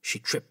Altos, she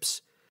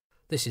trips.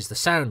 This is the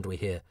sound we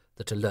hear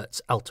that alerts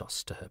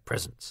Altos to her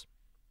presence.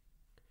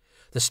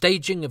 The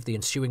staging of the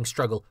ensuing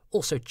struggle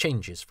also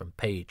changes from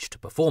page to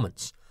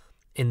performance.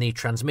 In the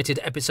transmitted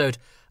episode,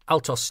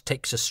 Altos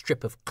takes a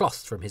strip of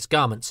cloth from his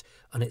garments,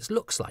 and it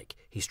looks like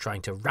he's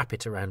trying to wrap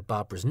it around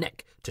Barbara's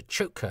neck to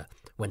choke her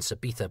when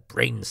Sabitha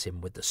brains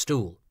him with the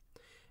stool.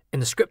 In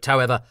the script,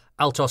 however,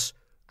 Altos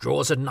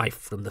draws a knife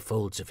from the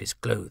folds of his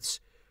clothes,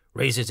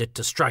 raises it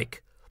to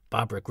strike.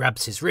 Barbara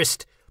grabs his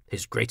wrist.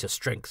 His greater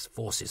strength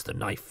forces the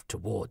knife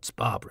towards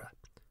Barbara.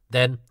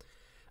 Then,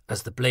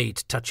 as the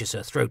blade touches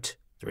her throat,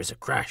 there is a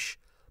crash.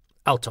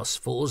 Altos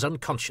falls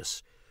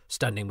unconscious.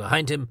 Standing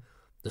behind him,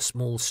 the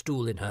small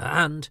stool in her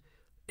hand,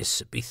 is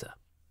Sabitha.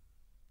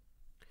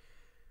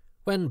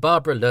 When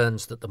Barbara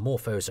learns that the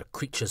Morphos are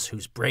creatures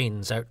whose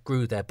brains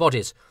outgrew their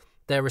bodies,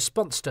 their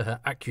response to her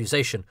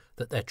accusation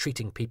that they're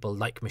treating people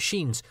like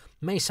machines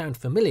may sound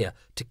familiar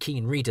to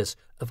keen readers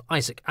of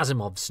Isaac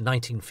Asimov's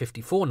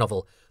 1954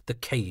 novel, The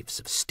Caves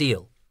of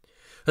Steel.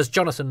 As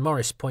Jonathan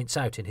Morris points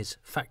out in his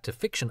Fact of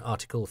Fiction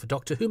article for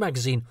Doctor Who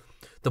magazine,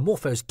 the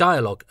Morphos'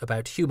 dialogue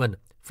about human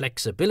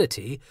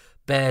flexibility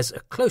bears a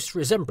close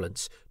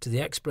resemblance to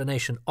the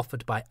explanation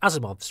offered by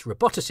Asimov's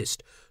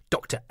roboticist,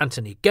 Dr.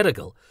 Anthony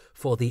Gerrigal,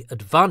 for the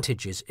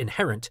advantages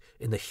inherent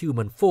in the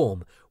human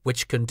form,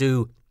 which can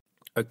do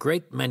a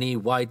great many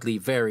widely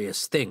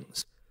various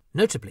things.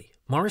 Notably,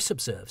 Morris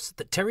observes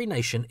that Terry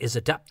Nation is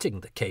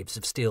adapting The Caves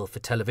of Steel for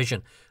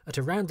television at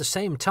around the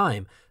same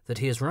time that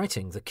he is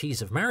writing The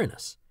Keys of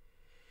Marinus.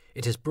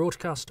 It is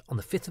broadcast on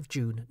the 5th of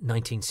June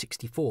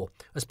 1964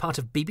 as part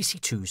of BBC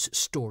Two's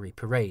Story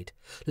Parade,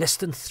 less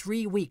than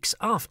 3 weeks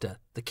after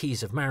The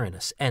Keys of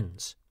Marinus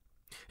ends.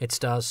 It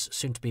stars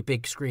soon-to-be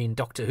big-screen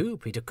Doctor Who,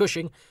 Peter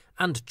Cushing,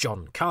 and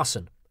John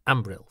Carson,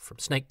 Ambril from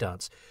Snake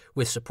Dance,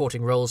 with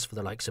supporting roles for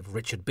the likes of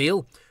Richard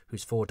Beale,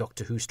 whose 4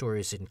 Doctor Who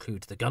stories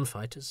include The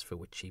Gunfighters, for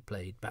which he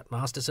played Bat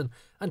Masterson,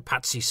 and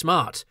Patsy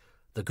Smart,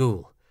 the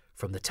Ghoul,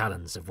 from The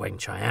Talons of Weng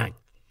Chiang.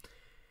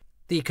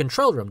 The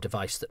control room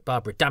device that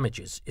Barbara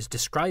damages is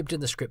described in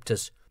the script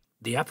as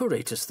the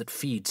apparatus that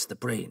feeds the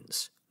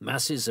brains.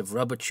 Masses of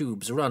rubber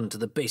tubes run to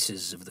the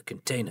bases of the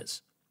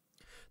containers.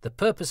 The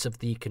purpose of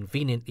the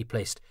conveniently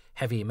placed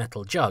heavy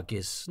metal jug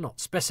is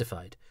not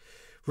specified.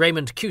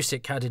 Raymond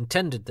Cusick had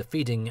intended the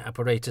feeding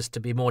apparatus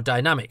to be more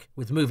dynamic,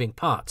 with moving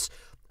parts,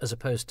 as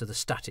opposed to the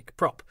static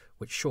prop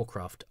which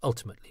Shawcraft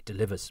ultimately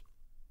delivers.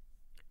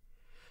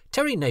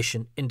 Terry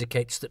Nation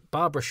indicates that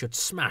Barbara should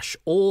smash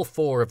all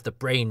 4 of the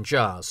brain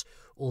jars,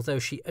 although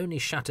she only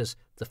shatters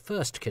the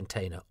first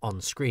container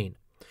on screen,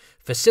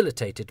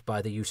 facilitated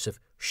by the use of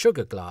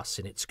sugar glass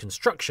in its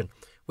construction,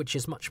 which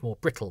is much more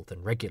brittle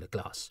than regular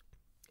glass.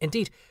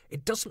 Indeed,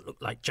 it doesn't look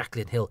like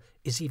Jacqueline Hill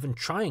is even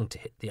trying to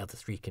hit the other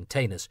 3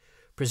 containers,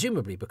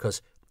 presumably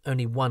because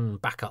only one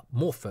backup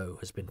Morpho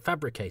has been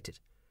fabricated.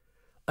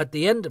 At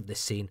the end of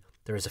this scene,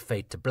 there is a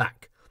fade to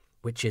black,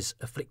 which is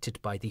afflicted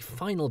by the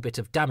final bit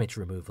of damage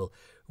removal,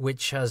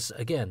 which has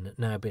again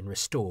now been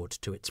restored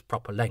to its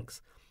proper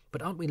length.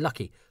 But aren't we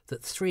lucky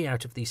that 3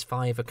 out of these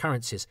 5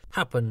 occurrences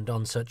happened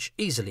on such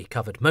easily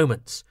covered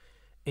moments?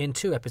 In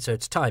 2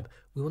 episodes' time,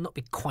 we will not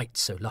be quite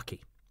so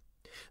lucky.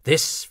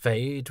 This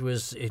fade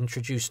was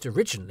introduced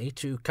originally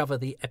to cover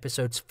the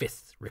episode's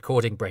 5th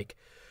recording break,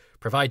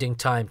 providing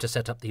time to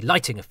set up the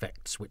lighting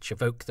effects which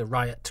evoke the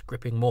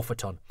riot-gripping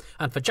Morphoton,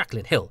 and for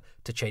Jacqueline Hill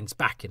to change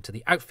back into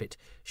the outfit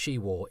she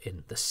wore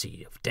in The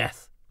Sea of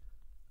Death.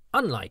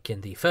 Unlike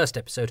in the first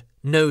episode,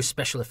 no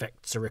special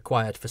effects are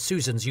required for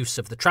Susan's use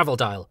of the travel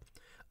dial.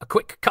 A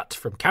quick cut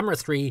from camera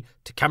 3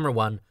 to camera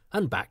 1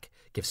 and back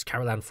gives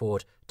Carol Ann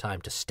Ford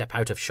time to step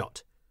out of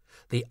shot.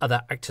 The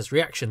other actors'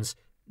 reactions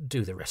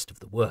do the rest of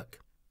the work.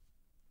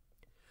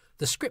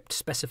 The script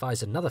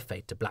specifies another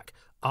fade to black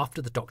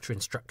after the Doctor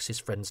instructs his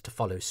friends to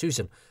follow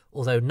Susan,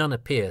 although none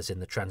appears in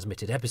the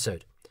transmitted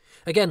episode.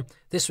 Again,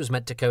 this was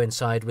meant to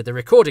coincide with the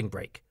recording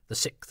break, the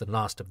 6th and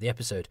last of the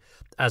episode,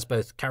 as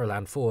both Carol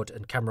Ann Ford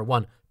and Camera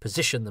 1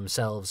 position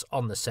themselves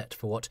on the set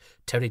for what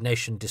Terry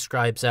Nation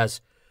describes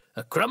as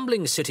a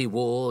crumbling city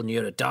wall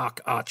near a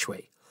dark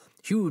archway.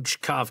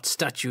 Huge carved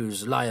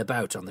statues lie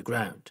about on the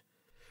ground.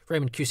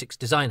 Raymond Cusick's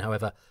design,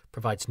 however,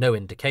 provides no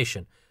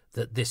indication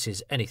that this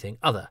is anything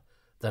other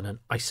than an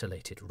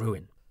isolated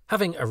ruin.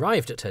 Having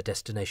arrived at her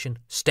destination,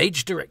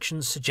 stage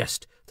directions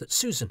suggest that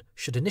Susan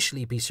should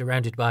initially be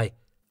surrounded by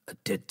a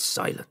dead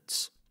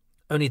silence.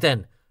 Only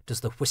then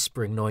does the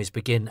whispering noise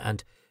begin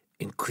and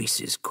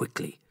increases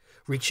quickly,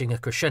 reaching a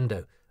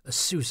crescendo as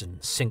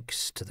Susan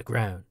sinks to the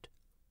ground.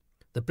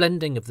 The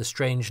blending of the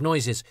strange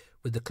noises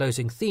with the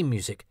closing theme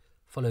music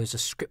follows a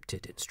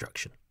scripted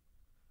instruction.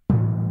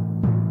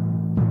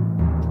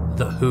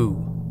 The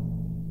Who.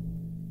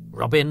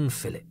 Robin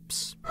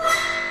Phillips.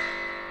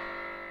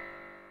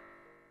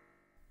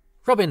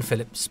 Robin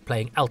Phillips,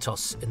 playing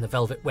Altos in The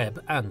Velvet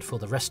Web and for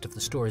the rest of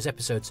the story's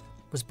episodes,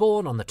 was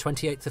born on the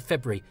 28th of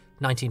February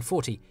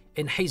 1940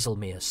 in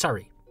Hazelmere,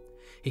 Surrey.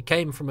 He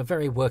came from a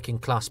very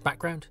working-class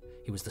background.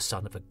 He was the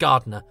son of a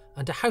gardener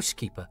and a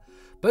housekeeper,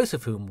 both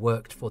of whom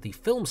worked for the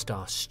film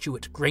star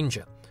Stuart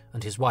Granger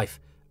and his wife,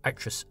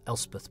 actress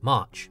Elspeth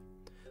March.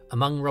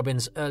 Among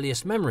Robin's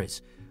earliest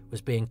memories was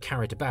being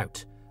carried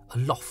about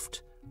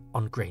aloft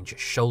on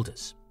Granger's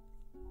shoulders.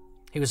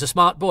 He was a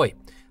smart boy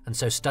and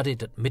so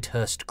studied at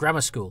Midhurst Grammar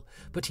School,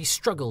 but he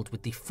struggled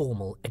with the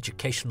formal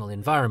educational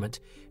environment,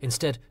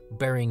 instead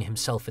burying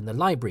himself in the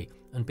library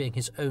and being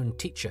his own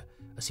teacher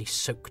as he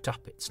soaked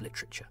up its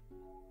literature.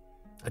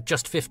 At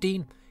just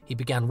 15, he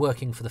began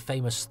working for the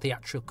famous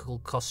theatrical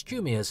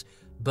costumiers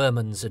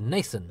Bermans and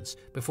Nathans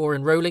before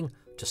enrolling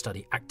to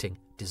study acting,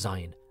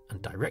 design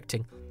and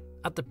directing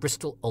at the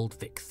Bristol Old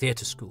Vic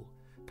Theatre School.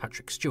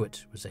 Patrick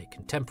Stewart was a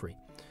contemporary,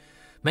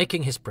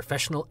 making his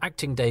professional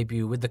acting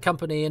debut with the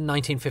company in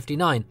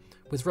 1959,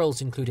 with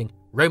roles including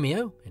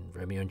Romeo in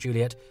Romeo and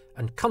Juliet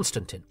and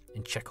Constantine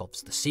in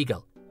Chekhov's The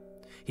Seagull.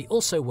 He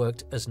also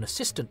worked as an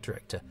assistant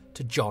director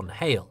to John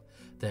Hale.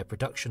 Their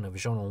production of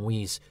Jean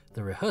Anouilh's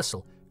The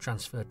Rehearsal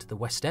transferred to the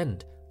West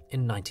End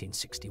in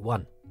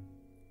 1961.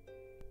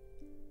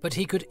 But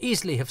he could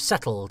easily have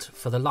settled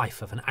for the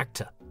life of an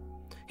actor.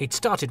 He'd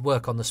started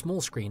work on the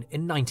small screen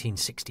in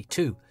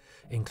 1962,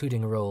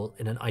 including a role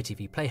in an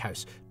ITV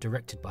Playhouse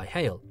directed by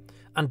Hale,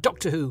 and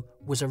Doctor Who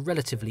was a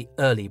relatively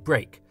early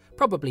break,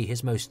 probably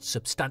his most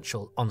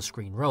substantial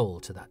on-screen role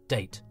to that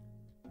date.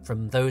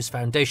 From those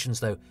foundations,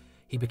 though,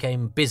 he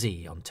became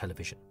busy on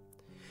television.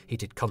 He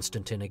did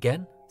Constantine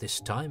again,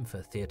 this time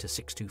for Theatre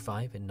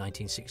 625 in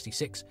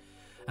 1966,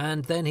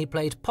 and then he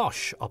played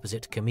Posh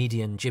opposite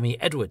comedian Jimmy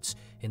Edwards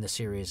in the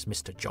series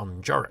Mr.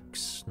 John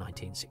Jorrocks,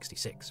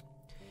 1966.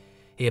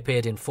 He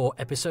appeared in 4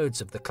 episodes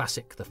of the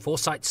classic The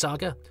Forsyte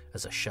Saga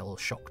as a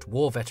shell-shocked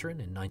war veteran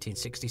in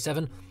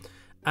 1967,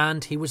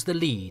 and he was the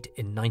lead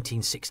in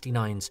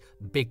 1969's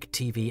big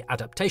TV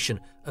adaptation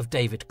of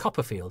David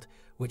Copperfield,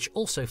 which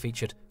also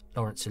featured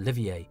Laurence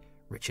Olivier,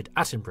 Richard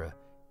Attenborough,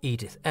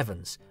 Edith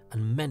Evans,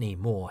 and many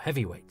more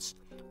heavyweights.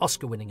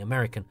 Oscar-winning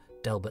American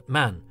Delbert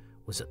Mann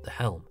was at the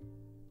helm.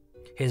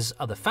 His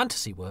other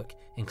fantasy work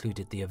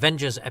included the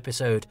Avengers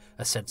episode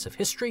A Sense of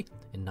History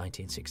in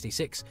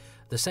 1966,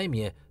 the same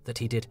year that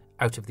he did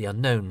Out of the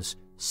Unknown's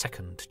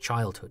Second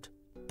Childhood.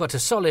 But a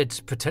solid,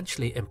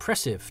 potentially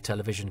impressive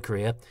television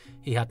career,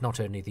 he had not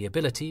only the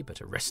ability,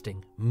 but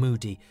arresting,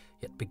 moody,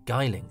 yet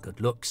beguiling good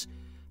looks,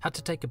 had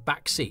to take a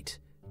back seat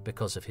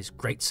because of his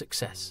great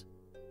success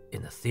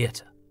in the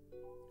theatre,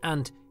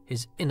 and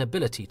his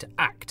inability to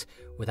act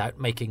without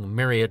making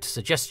myriad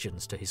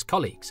suggestions to his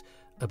colleagues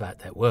about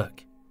their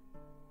work.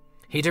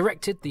 He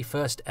directed the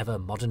first ever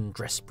modern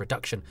dress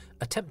production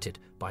attempted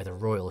by the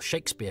Royal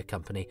Shakespeare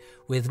Company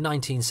with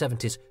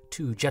 1970's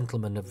Two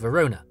Gentlemen of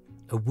Verona,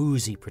 a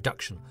woozy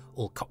production,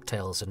 all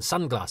cocktails and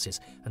sunglasses,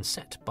 and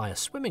set by a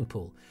swimming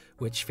pool,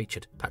 which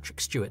featured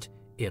Patrick Stewart,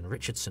 Ian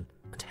Richardson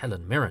and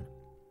Helen Mirren.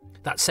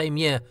 That same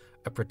year,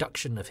 a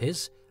production of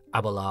his,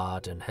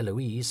 Abelard and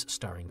Heloise,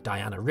 starring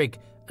Diana Rigg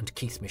and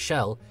Keith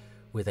Michelle,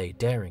 with a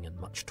daring and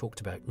much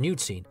talked about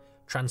nude scene,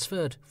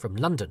 transferred from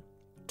London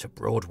to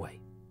Broadway.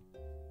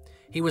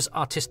 He was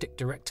artistic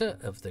director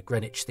of the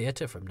Greenwich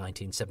Theatre from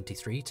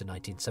 1973 to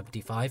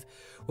 1975,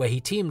 where he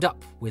teamed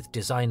up with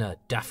designer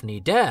Daphne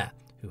Dare,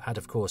 who had,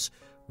 of course,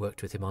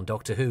 worked with him on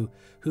Doctor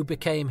who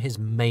became his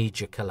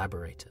major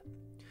collaborator.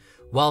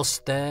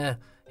 Whilst there,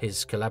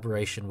 his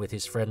collaboration with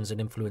his friends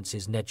and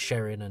influences Ned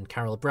Sherrin and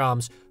Carol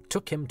Brahms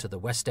took him to the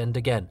West End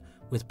again,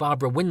 with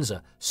Barbara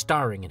Windsor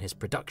starring in his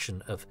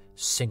production of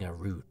Sing a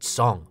Rude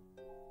Song.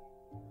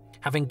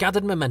 Having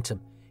gathered momentum,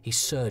 he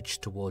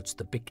surged towards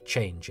the big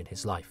change in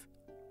his life.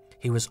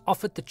 He was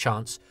offered the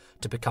chance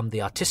to become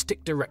the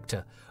artistic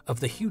director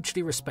of the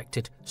hugely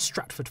respected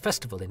Stratford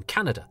Festival in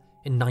Canada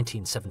in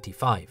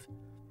 1975.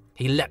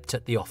 He leapt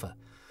at the offer.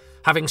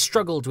 Having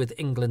struggled with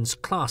England's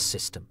class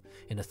system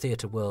in a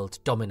theatre world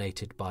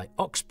dominated by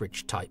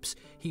Oxbridge types,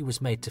 he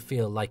was made to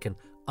feel like an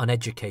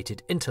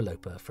uneducated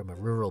interloper from a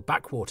rural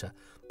backwater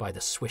by the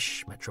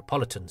swish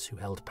metropolitans who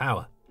held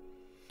power.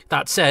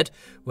 That said,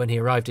 when he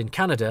arrived in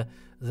Canada,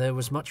 there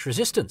was much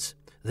resistance,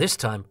 this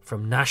time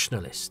from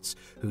nationalists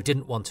who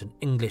didn't want an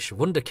English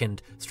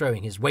wunderkind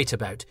throwing his weight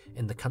about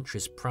in the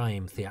country's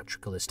prime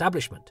theatrical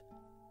establishment.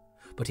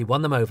 But he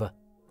won them over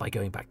by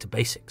going back to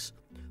basics,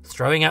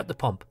 throwing out the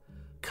pomp,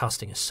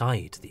 casting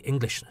aside the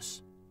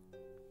Englishness.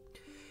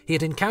 He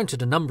had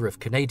encountered a number of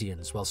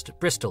Canadians whilst at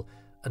Bristol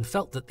and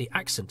felt that the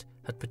accent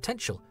had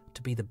potential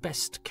to be the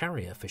best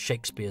carrier for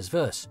Shakespeare's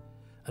verse,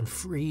 and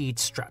freed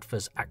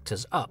Stratford's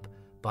actors up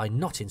by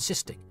not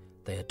insisting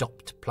they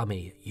adopt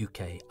plummy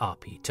UK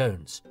RP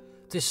tones.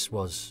 This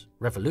was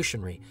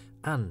revolutionary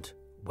and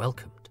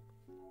welcomed.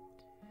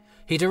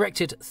 He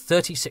directed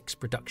 36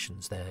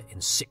 productions there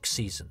in 6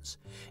 seasons,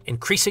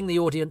 increasing the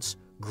audience,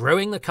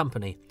 growing the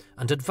company,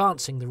 and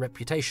advancing the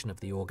reputation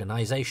of the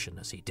organisation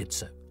as he did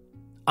so.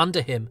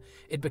 Under him,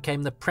 it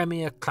became the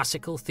premier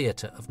classical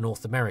theatre of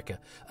North America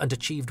and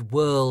achieved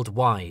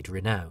worldwide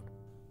renown.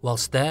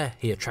 Whilst there,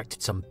 he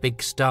attracted some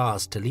big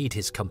stars to lead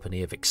his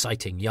company of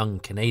exciting young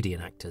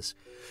Canadian actors,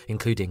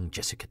 including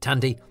Jessica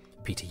Tandy,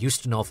 Peter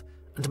Ustinov,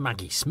 and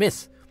Maggie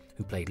Smith,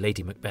 who played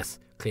Lady Macbeth,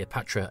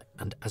 Cleopatra,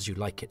 and As You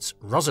Like It's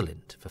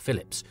Rosalind for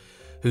Phillips,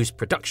 whose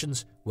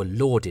productions were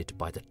lauded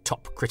by the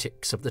top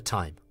critics of the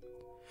time.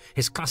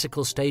 His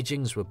classical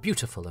stagings were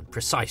beautiful and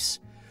precise,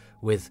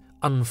 with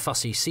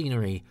unfussy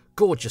scenery,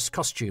 gorgeous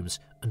costumes,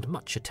 and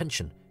much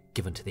attention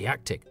given to the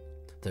acting,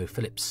 though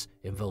Phillips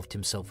involved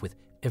himself with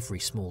every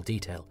small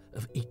detail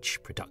of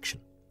each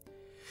production.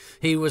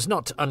 He was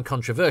not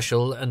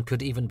uncontroversial and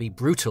could even be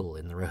brutal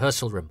in the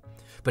rehearsal room,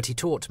 but he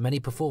taught many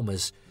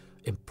performers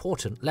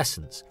important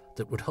lessons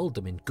that would hold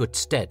them in good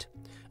stead,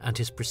 and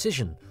his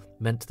precision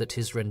meant that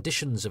his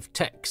renditions of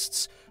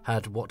texts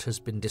had what has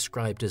been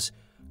described as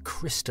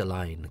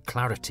crystalline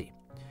clarity.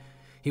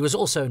 He was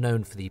also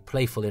known for the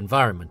playful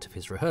environment of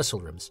his rehearsal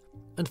rooms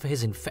and for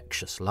his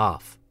infectious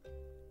laugh.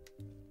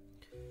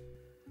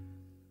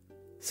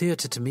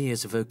 "Theatre to me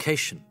is a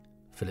vocation,"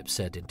 Phillips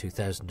said in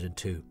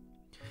 2002.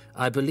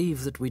 "I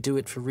believe that we do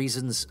it for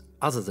reasons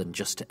other than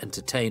just to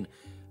entertain,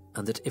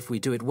 and that if we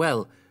do it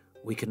well,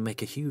 we can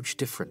make a huge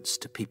difference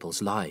to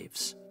people's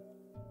lives."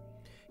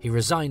 He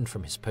resigned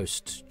from his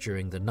post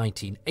during the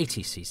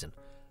 1980 season,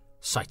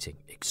 citing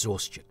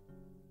exhaustion.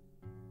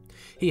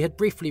 He had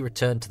briefly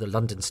returned to the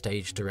London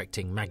stage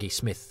directing Maggie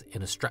Smith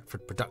in a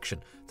Stratford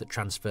production that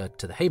transferred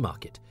to the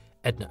Haymarket,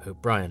 Edna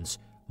O'Brien's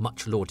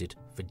much-lauded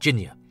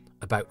Virginia,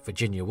 about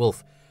Virginia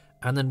Woolf,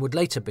 and then would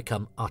later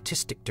become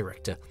artistic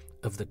director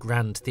of the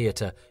Grand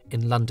Theatre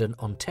in London,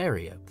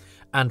 Ontario,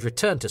 and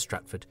return to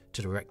Stratford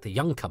to direct the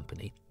Young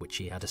Company, which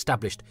he had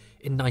established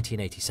in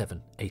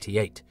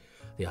 1987-88.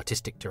 The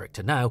artistic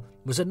director now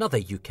was another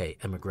UK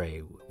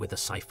émigré with a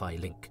sci-fi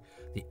link,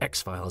 the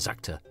X-Files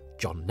actor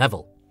John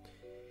Neville.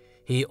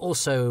 He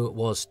also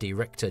was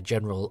Director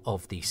General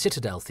of the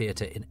Citadel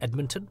Theatre in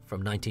Edmonton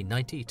from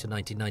 1990 to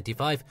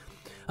 1995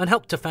 and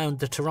helped to found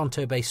the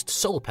Toronto-based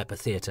Soulpepper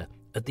Theatre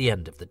at the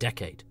end of the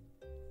decade.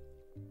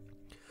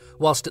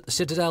 Whilst at the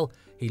Citadel,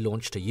 he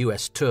launched a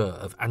US tour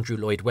of Andrew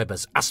Lloyd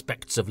Webber's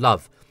Aspects of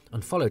Love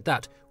and followed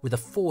that with a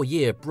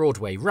 4-year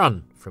Broadway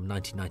run from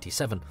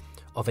 1997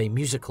 of a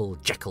musical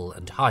Jekyll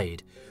and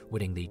Hyde,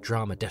 winning the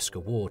Drama Desk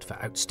Award for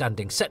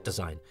Outstanding Set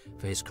Design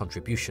for his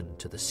contribution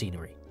to the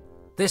scenery.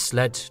 This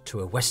led to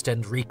a West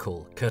End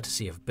recall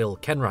courtesy of Bill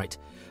Kenwright,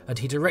 and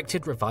he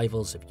directed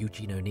revivals of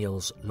Eugene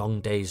O'Neill's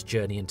Long Day's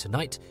Journey into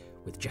Night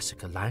with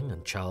Jessica Lange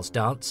and Charles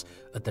Dance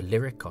at the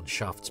Lyric on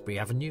Shaftesbury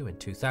Avenue in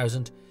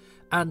 2000,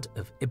 and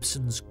of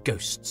Ibsen's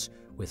Ghosts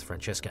with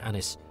Francesca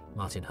Annis,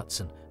 Martin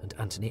Hudson and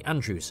Anthony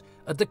Andrews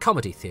at the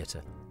Comedy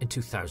Theatre in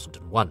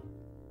 2001.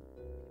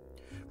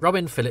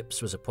 Robin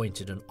Phillips was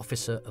appointed an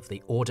Officer of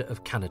the Order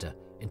of Canada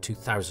in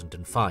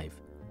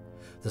 2005.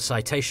 The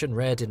citation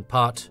read in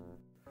part,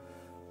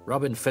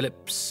 "Robin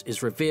Phillips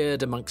is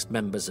revered amongst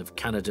members of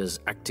Canada's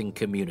acting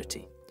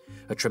community.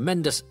 A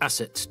tremendous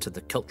asset to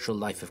the cultural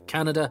life of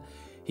Canada,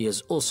 he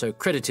is also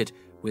credited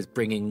with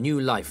bringing new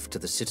life to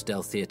the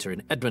Citadel Theatre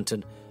in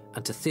Edmonton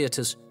and to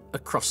theatres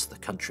across the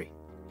country."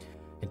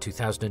 In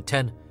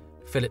 2010,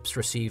 Phillips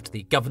received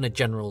the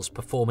Governor-General's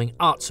Performing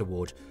Arts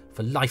Award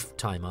for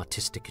Lifetime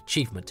Artistic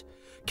Achievement,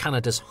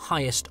 Canada's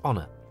highest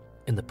honour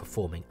in the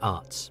performing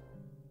arts.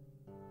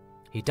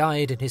 He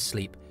died in his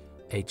sleep,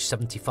 aged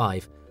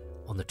 75,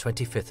 on the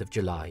 25th of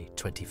July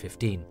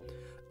 2015,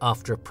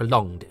 after a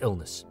prolonged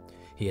illness.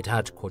 He had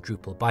had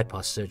quadruple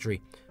bypass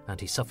surgery and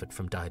he suffered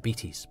from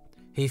diabetes.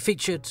 He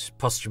featured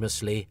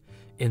posthumously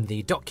in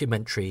the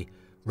documentary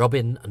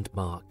Robin and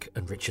Mark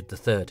and Richard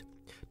III,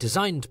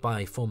 designed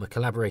by former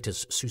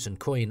collaborators Susan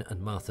Coyne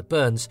and Martha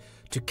Burns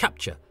to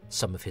capture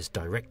some of his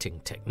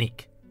directing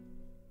technique.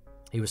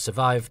 He was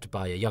survived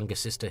by a younger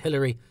sister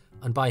Hilary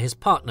and by his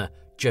partner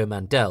Joe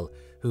Mandel,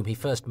 whom he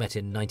first met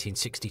in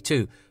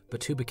 1962,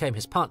 but who became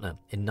his partner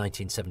in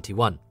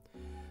 1971.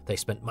 They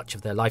spent much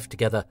of their life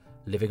together,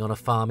 living on a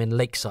farm in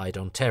Lakeside,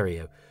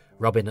 Ontario,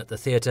 Robin at the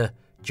theatre,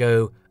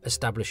 Joe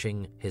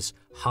establishing his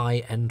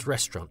high-end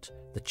restaurant,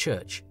 The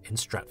Church, in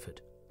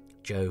Stratford.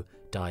 Joe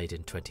died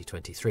in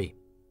 2023.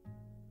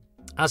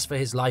 As for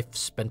his life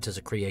spent as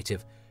a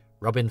creative,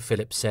 Robin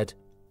Phillips said,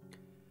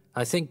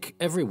 "I think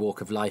every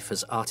walk of life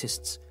has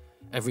artists.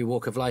 Every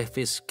walk of life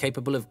is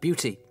capable of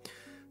beauty.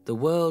 The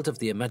world of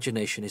the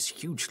imagination is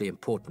hugely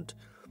important.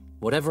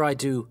 Whatever I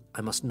do,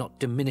 I must not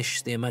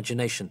diminish the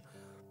imagination,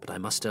 but I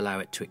must allow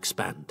it to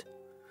expand.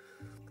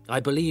 I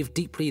believe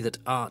deeply that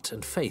art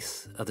and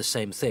faith are the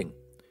same thing.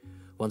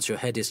 Once your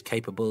head is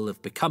capable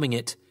of becoming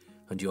it,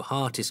 and your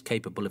heart is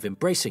capable of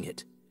embracing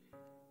it,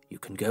 you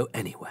can go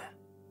anywhere."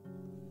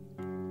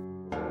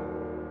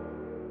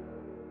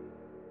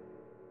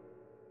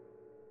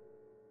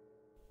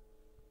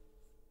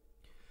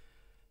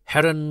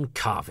 Heron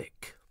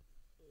Carvick.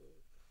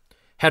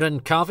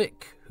 Heron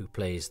Carvick, who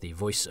plays the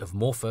voice of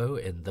Morpho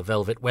in The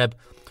Velvet Web,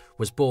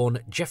 was born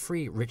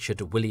Geoffrey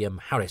Richard William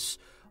Harris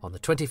on the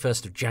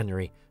 21st of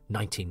January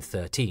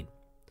 1913.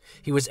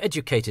 He was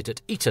educated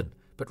at Eton,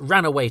 but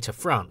ran away to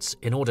France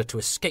in order to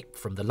escape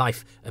from the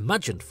life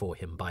imagined for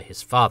him by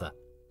his father.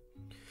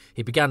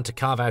 He began to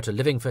carve out a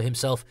living for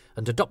himself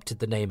and adopted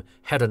the name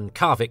Heron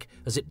Carvick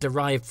as it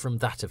derived from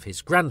that of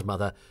his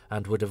grandmother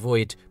and would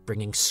avoid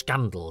bringing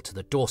scandal to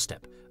the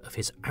doorstep of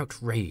his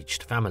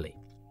outraged family.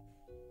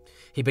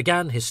 He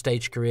began his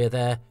stage career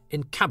there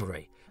in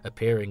cabaret,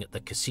 appearing at the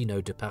Casino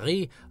de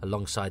Paris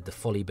alongside the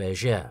Folies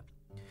Bergère.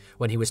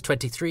 When he was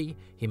 23,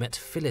 he met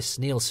Phyllis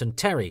Nielsen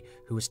Terry,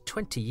 who was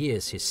 20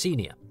 years his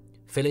senior.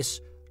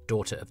 Phyllis,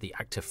 daughter of the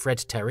actor Fred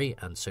Terry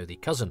and so the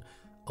cousin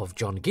of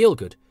John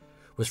Gielgud,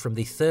 was from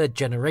the third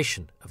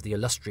generation of the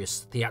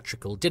illustrious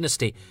theatrical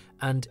dynasty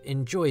and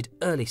enjoyed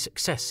early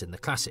success in the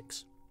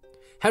classics.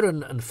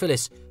 Heron and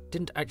Phyllis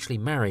didn't actually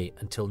marry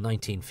until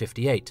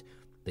 1958,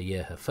 the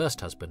year her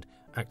first husband,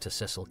 actor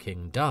Cecil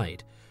King,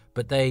 died,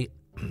 but they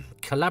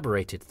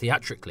collaborated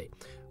theatrically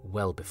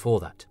well before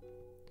that.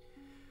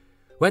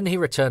 When he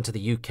returned to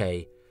the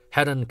UK,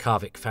 Heron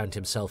Carvick found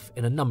himself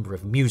in a number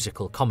of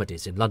musical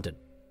comedies in London.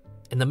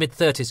 In the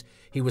mid-30s,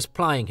 he was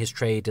plying his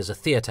trade as a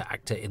theatre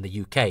actor in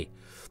the UK,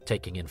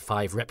 taking in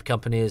 5 rep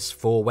companies,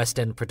 4 West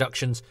End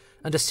productions,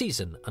 and a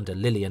season under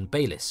Lillian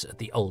Bayliss at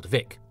the Old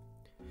Vic.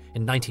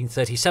 In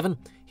 1937,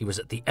 he was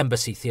at the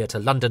Embassy Theatre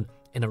London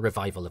in a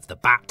revival of The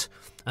Bat,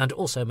 and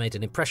also made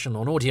an impression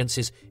on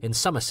audiences in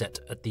Somerset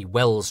at the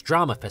Wells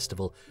Drama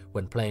Festival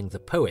when playing the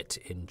poet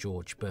in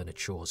George Bernard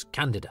Shaw's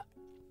Candida.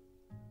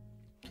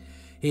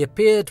 He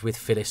appeared with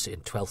Phyllis in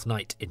Twelfth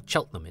Night in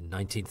Cheltenham in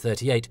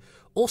 1938,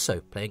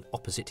 also playing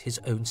opposite his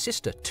own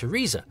sister,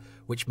 Teresa,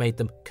 which made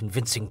them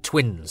convincing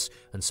twins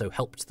and so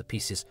helped the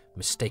piece's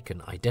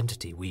mistaken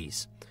identity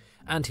wheeze.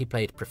 And he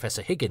played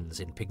Professor Higgins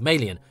in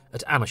Pygmalion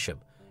at Amersham.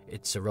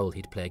 It's a role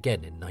he'd play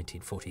again in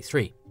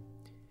 1943.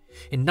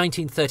 In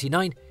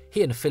 1939,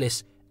 he and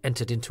Phyllis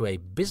entered into a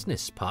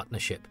business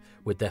partnership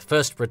with their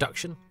first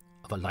production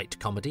of a light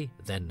comedy,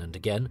 Then and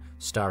Again,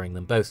 starring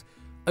them both,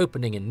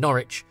 opening in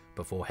Norwich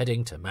before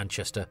heading to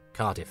Manchester,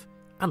 Cardiff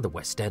and the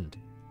West End.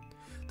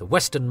 The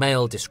Western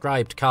Mail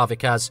described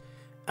Carvick as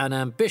an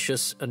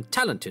ambitious and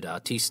talented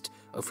artiste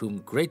of whom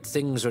great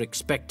things are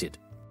expected.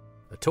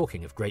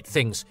 Talking of great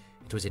things,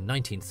 it was in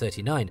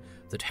 1939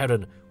 that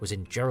Heron was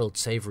in Gerald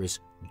Savory's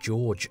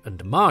George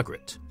and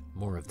Margaret,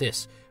 more of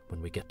this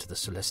when we get to the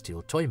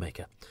Celestial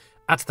Toymaker,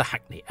 at the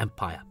Hackney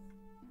Empire.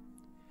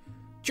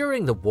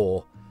 During the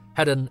war,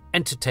 Heron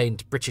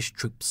entertained British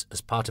troops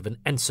as part of an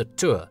Ensa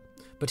tour,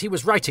 but he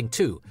was writing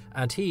too,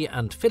 and he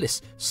and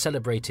Phyllis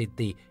celebrated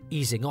the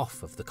easing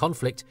off of the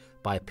conflict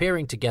by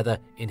appearing together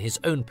in his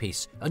own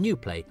piece, a new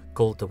play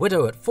called The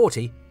Widow at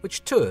 40,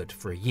 which toured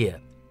for a year.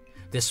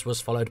 This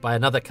was followed by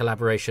another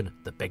collaboration,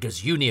 The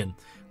Beggars' Union,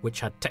 which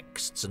had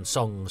texts and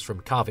songs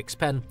from Carvick's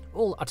pen,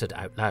 all uttered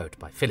out loud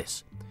by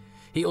Phyllis.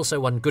 He also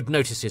won good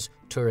notices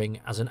touring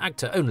as an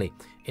actor only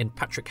in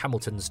Patrick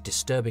Hamilton's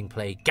disturbing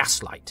play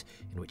Gaslight,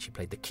 in which he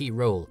played the key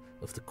role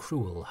of the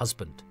cruel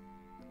husband.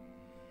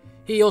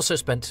 He also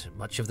spent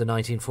much of the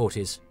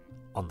 1940s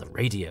on the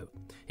radio,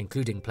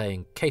 including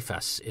playing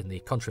Cephas in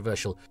the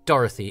controversial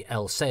Dorothy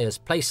L. Sayers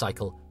play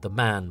cycle The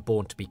Man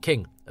Born to be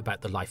King,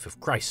 about the life of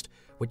Christ,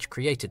 which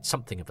created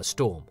something of a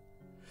storm.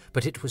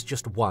 But it was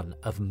just one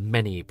of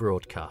many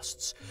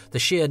broadcasts. The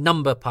sheer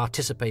number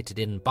participated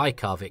in by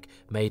Carvick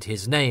made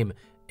his name,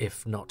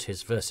 if not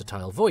his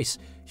versatile voice,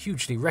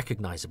 hugely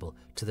recognisable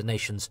to the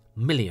nation's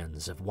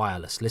millions of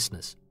wireless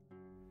listeners.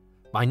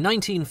 By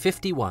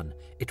 1951,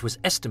 it was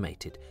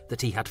estimated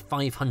that he had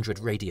 500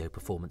 radio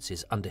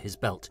performances under his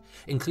belt,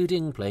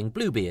 including playing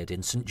Bluebeard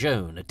in St.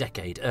 Joan a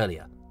decade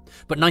earlier.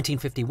 But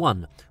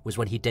 1951 was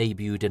when he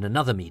debuted in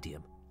another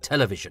medium,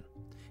 television,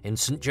 in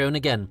St. Joan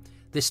again,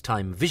 this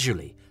time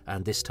visually,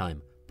 and this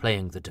time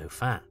playing the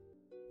Dauphin.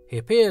 He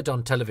appeared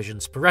on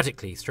television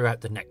sporadically throughout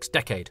the next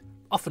decade,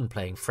 often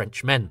playing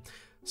French men,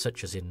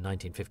 such as in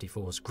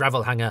 1954's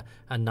Gravelhanger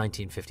and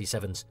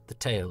 1957's The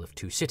Tale of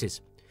Two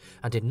Cities.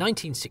 And in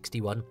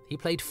 1961 he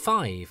played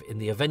 5 in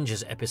the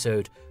Avengers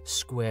episode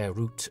Square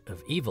Root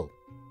of Evil.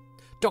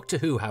 Doctor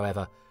Who,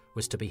 however,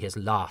 was to be his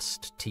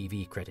last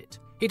TV credit.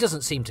 He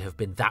doesn't seem to have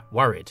been that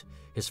worried.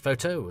 His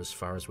photo, as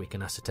far as we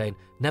can ascertain,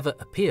 never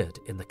appeared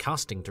in the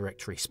casting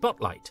directory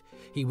spotlight.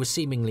 He was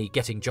seemingly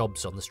getting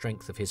jobs on the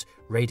strength of his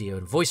radio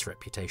and voice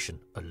reputation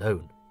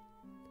alone.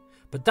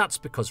 But that's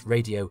because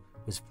radio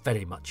was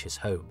very much his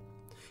home.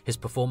 His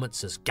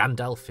performance as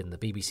Gandalf in the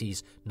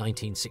BBC's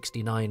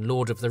 1969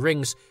 Lord of the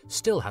Rings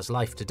still has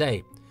life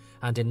today,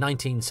 and in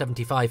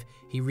 1975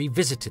 he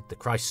revisited the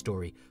Christ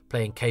story,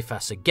 playing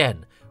Cephas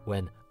again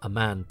when A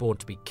Man Born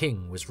to be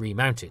King was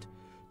remounted.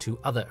 2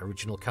 other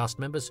original cast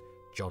members,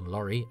 John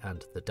Laurie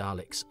and the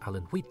Daleks'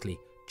 Alan Wheatley,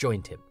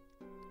 joined him.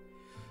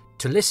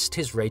 To list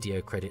his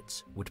radio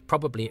credits would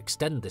probably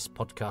extend this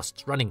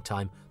podcast's running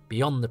time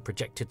beyond the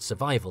projected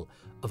survival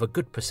of a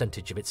good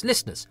percentage of its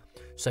listeners,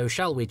 so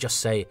shall we just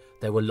say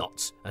there were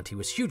lots, and he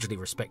was hugely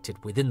respected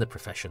within the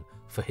profession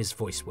for his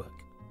voice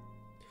work.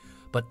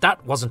 But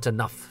that wasn't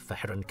enough for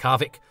Heron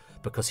Carvick,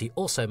 because he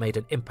also made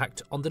an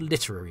impact on the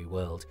literary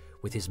world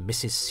with his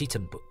Mrs.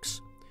 Seaton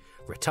books.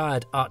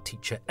 retired art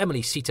teacher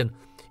Emily Seton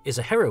is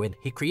a heroine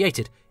he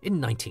created in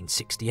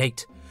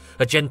 1968,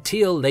 a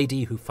genteel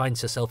lady who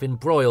finds herself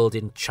embroiled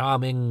in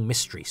charming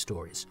mystery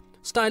stories,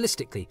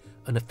 stylistically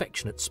an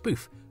affectionate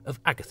spoof of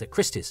Agatha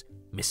Christie's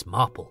Miss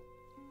Marple.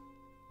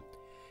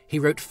 He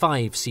wrote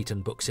 5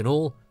 Seton books in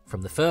all,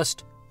 from the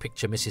first,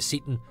 Picture Mrs.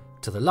 Seton,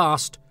 to the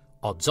last,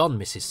 Odds on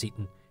Mrs.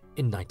 Seton,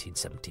 in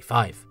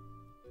 1975.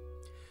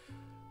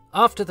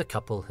 After the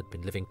couple had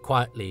been living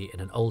quietly in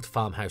an old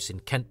farmhouse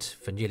in Kent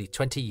for nearly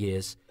 20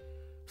 years,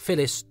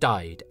 Phyllis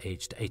died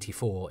aged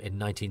 84 in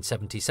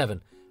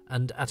 1977,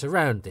 and at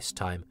around this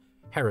time,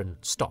 Heron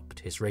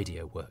stopped his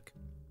radio work.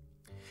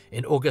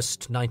 In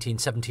August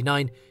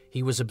 1979,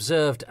 he was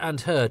observed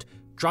and heard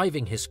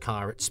driving his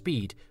car at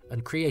speed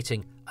and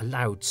creating a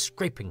loud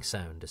scraping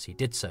sound as he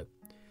did so.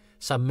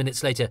 Some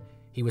minutes later,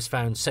 he was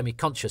found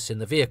semi-conscious in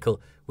the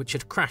vehicle, which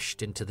had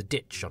crashed into the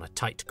ditch on a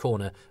tight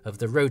corner of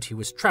the road he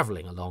was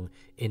travelling along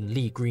in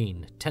Lee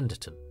Green,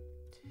 Tenderton.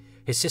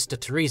 His sister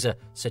Teresa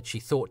said she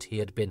thought he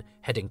had been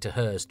heading to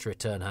hers to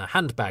return her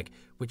handbag,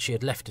 which she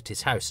had left at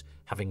his house,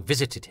 having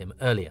visited him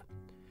earlier.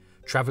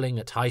 Travelling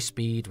at high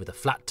speed with a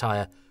flat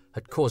tyre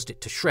had caused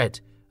it to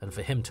shred and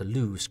for him to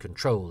lose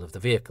control of the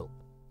vehicle.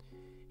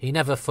 He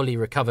never fully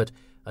recovered,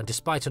 and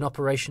despite an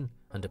operation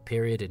and a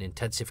period in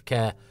intensive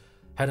care,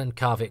 Heron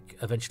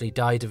Carvick eventually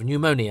died of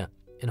pneumonia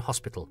in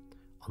hospital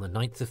on the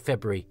 9th of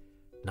February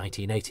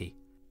 1980.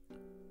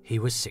 He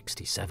was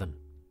 67.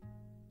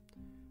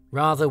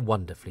 Rather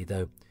wonderfully,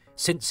 though,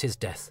 since his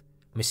death,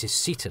 Mrs.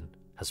 Seton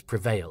has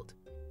prevailed.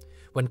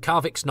 When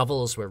Carvick's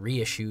novels were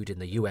reissued in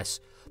the US,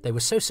 they were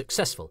so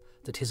successful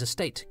that his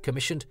estate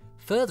commissioned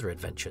further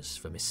adventures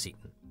for Miss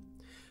Seton.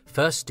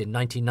 First, in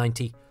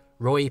 1990,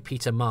 Roy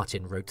Peter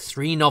Martin wrote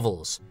 3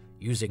 novels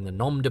using the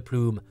nom de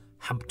plume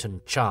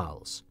Hampton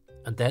Charles,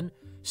 and then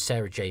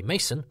Sarah J.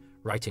 Mason,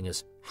 writing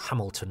as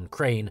Hamilton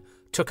Crane,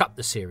 took up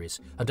the series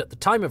and at the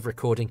time of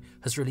recording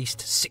has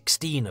released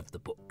 16 of the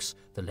books,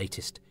 the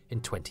latest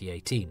in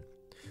 2018.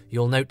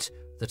 You'll note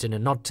that in a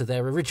nod to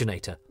their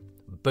originator,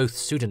 both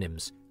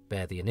pseudonyms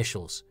bear the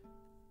initials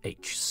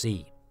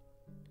HC.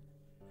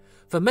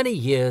 For many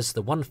years,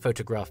 the one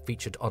photograph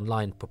featured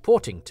online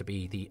purporting to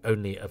be the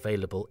only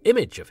available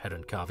image of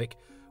Heron Carvick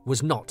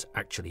was not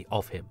actually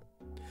of him.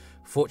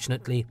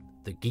 Fortunately,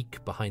 the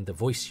geek behind the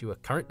voice you are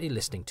currently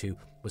listening to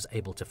was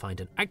able to find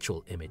an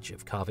actual image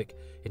of Carvick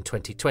in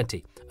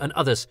 2020, and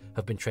others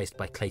have been traced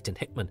by Clayton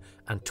Hickman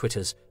and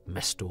Twitter's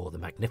Mestor the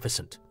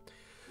Magnificent.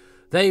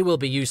 They will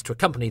be used to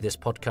accompany this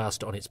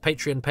podcast on its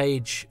Patreon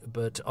page,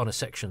 but on a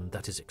section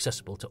that is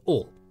accessible to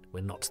all.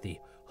 We're not the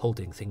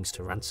holding things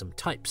to ransom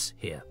types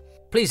here.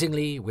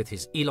 Pleasingly, with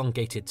his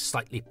elongated,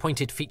 slightly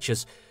pointed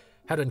features,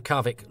 Heron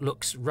Carvick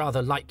looks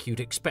rather like you'd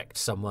expect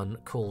someone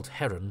called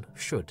Heron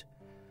should.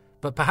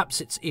 But perhaps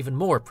it's even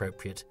more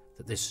appropriate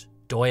that this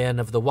doyen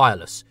of the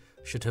wireless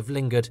should have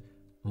lingered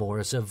more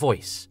as a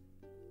voice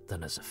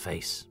than as a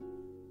face.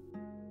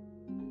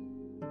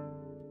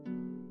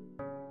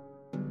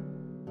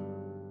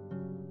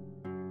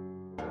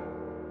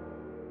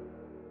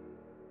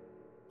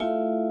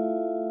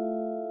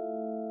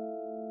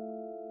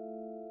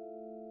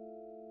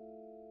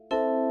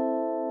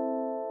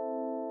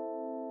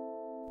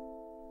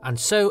 And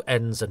so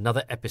ends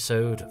another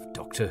episode of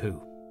Doctor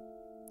Who.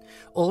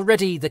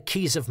 Already the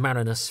Keys of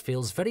Marinus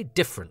feels very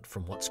different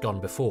from what's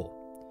gone before,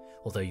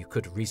 although you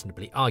could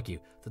reasonably argue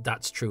that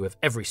that's true of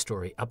every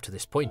story up to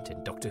this point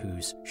in Doctor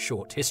Who's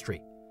short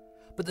history.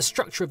 But the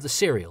structure of the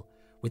serial,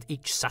 with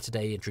each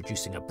Saturday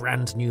introducing a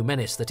brand new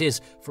menace that is,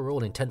 for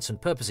all intents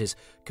and purposes,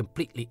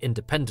 completely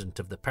independent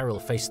of the peril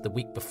faced the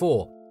week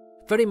before,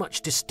 very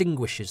much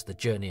distinguishes the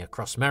journey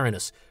across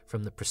Marinus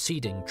from the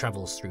preceding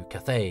travels through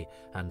Cathay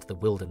and the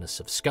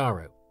wilderness of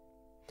Skaro.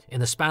 In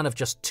the span of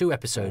just 2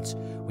 episodes,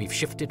 we've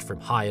shifted from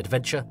high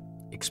adventure,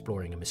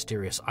 exploring a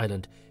mysterious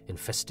island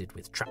infested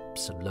with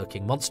traps and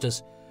lurking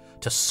monsters,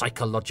 to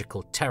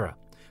psychological terror,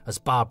 as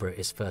Barbara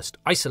is first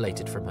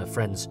isolated from her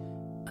friends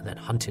and then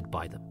hunted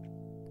by them.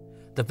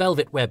 The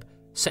Velvet Web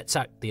sets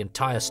out the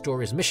entire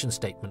story's mission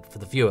statement for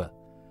the viewer.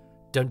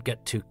 Don't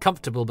get too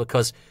comfortable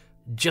because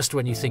just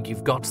when you think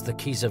you've got the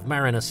Keys of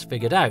Marinus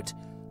figured out,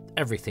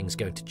 everything's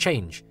going to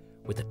change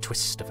with a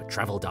twist of a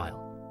travel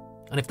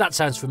dial. And if that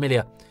sounds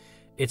familiar,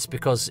 it's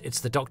because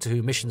it's the Doctor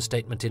Who mission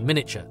statement in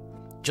miniature.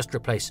 Just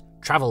replace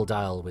travel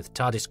dial with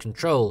TARDIS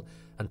control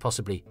and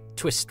possibly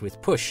twist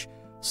with push,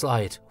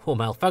 slide or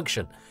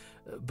malfunction.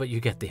 But you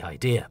get the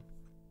idea.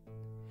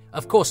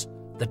 Of course,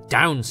 the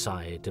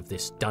downside of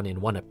this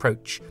done-in-one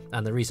approach,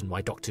 and the reason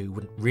why Doctor Who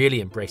wouldn't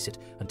really embrace it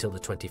until the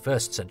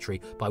 21st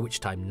century, by which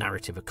time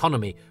narrative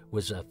economy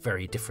was a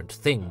very different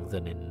thing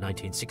than in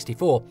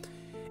 1964,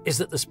 is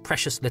that there's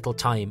precious little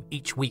time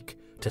each week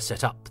to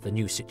set up the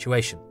new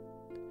situation.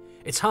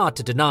 It's hard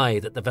to deny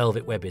that the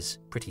Velvet Web is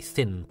pretty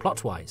thin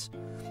plot-wise,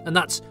 and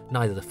that's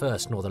neither the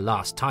first nor the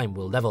last time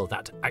we'll level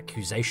that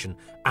accusation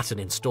at an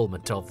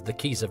instalment of The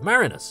Keys of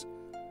Marinus.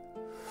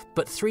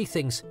 But three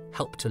things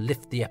help to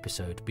lift the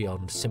episode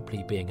beyond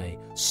simply being a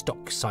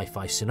stock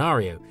sci-fi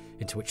scenario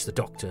into which the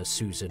Doctor,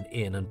 Susan,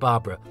 Ian and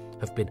Barbara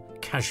have been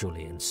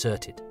casually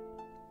inserted.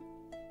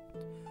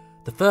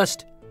 The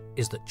first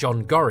is that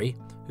John Gorrie,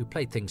 who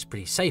played things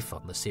pretty safe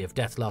on the Sea of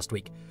Death last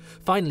week,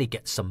 finally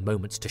gets some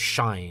moments to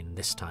shine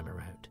this time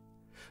around.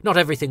 Not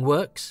everything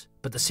works,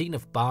 but the scene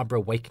of Barbara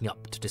waking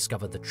up to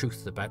discover the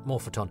truth about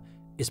Motheaten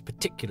is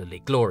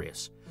particularly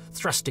glorious,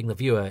 thrusting the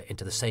viewer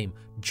into the same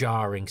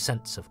jarring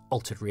sense of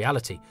altered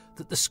reality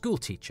that the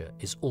schoolteacher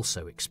is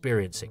also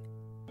experiencing.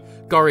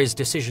 Gorrie's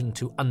decision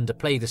to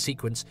underplay the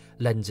sequence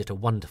lends it a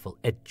wonderful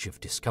edge of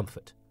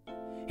discomfort.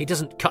 He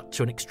doesn't cut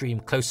to an extreme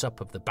close-up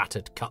of the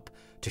battered cup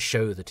to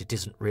show that it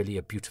isn't really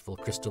a beautiful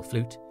crystal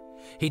flute.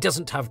 He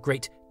doesn't have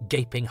great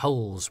gaping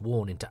holes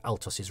worn into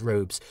Altos's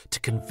robes to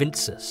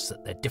convince us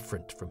that they're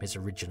different from his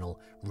original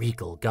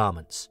regal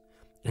garments.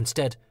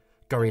 Instead,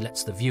 Gorrie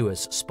lets the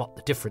viewers spot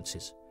the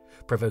differences,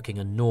 provoking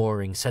a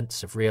gnawing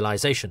sense of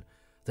realisation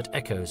that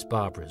echoes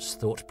Barbara's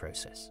thought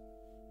process.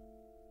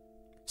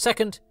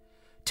 Second,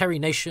 Terry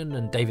Nation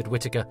and David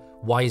Whittaker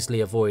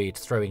wisely avoid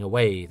throwing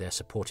away their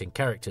supporting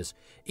characters,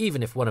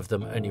 even if one of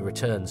them only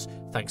returns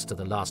thanks to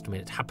the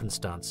last-minute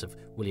happenstance of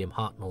William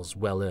Hartnell's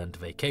well-earned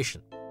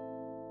vacation.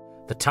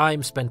 The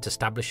time spent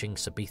establishing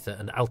Sabitha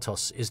and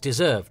Altos is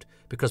deserved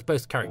because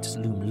both characters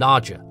loom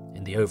larger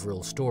in the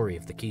overall story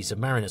of the Keys of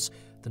Marinus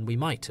than we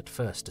might at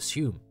first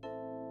assume.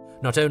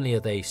 Not only are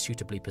they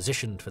suitably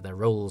positioned for their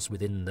roles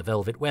within the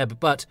Velvet Web,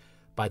 but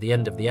by the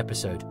end of the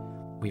episode,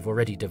 we've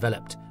already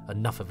developed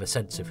enough of a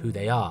sense of who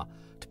they are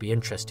to be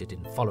interested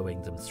in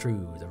following them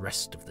through the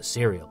rest of the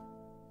serial.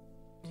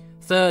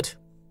 Third,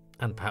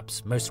 and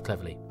perhaps most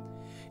cleverly,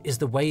 is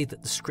the way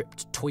that the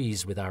script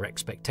toys with our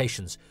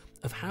expectations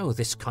of how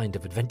this kind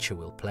of adventure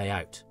will play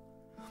out.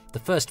 The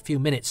first few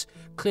minutes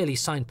clearly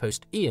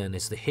signpost Ian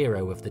as the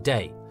hero of the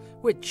day,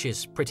 which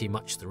is pretty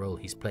much the role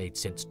he's played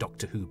since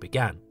Doctor Who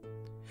began.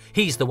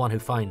 He's the one who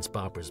finds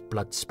Barbara's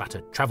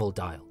blood-spattered travel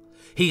dial.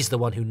 He's the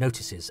one who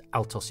notices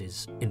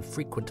Altos's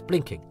infrequent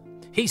blinking.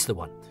 He's the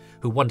one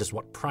who wonders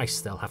what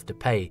price they'll have to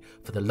pay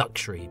for the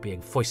luxury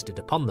being foisted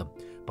upon them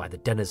by the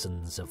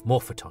denizens of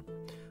Motheaten,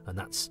 and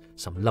that's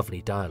some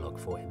lovely dialogue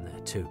for him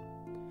there too.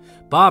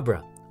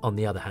 Barbara, on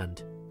the other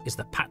hand, is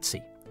the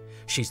patsy.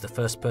 She's the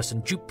first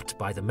person duped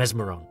by the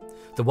mesmeron,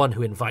 the one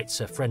who invites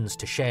her friends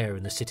to share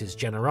in the city's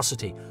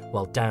generosity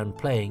while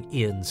downplaying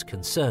Ian's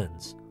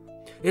concerns.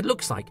 It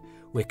looks like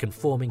we're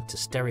conforming to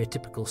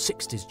stereotypical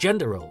 60s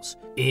gender roles.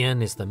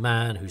 Ian is the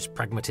man whose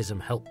pragmatism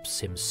helps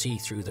him see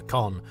through the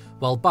con,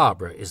 while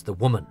Barbara is the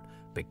woman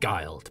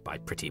beguiled by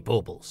pretty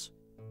baubles.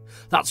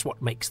 That's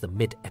what makes the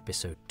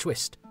mid-episode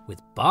twist,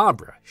 with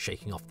Barbara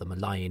shaking off the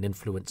malign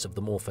influence of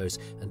the Morphos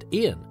and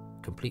Ian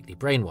completely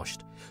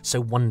brainwashed, so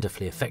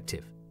wonderfully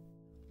effective.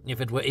 If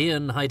it were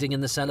Ian hiding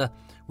in the cellar,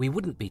 we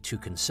wouldn't be too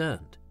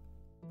concerned.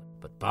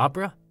 But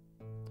Barbara?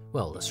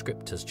 Well, the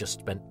script has just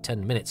spent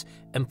 10 minutes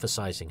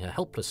emphasising her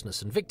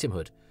helplessness and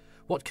victimhood.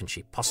 What can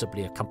she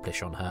possibly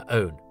accomplish on her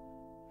own?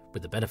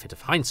 With the benefit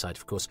of hindsight,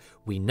 of course,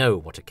 we know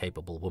what a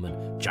capable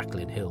woman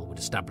Jacqueline Hill would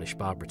establish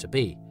Barbara to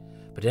be.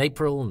 But in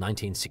April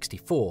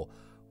 1964,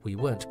 we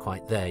weren't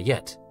quite there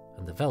yet,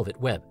 and the Velvet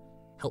Web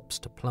helps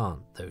to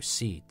plant those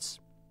seeds.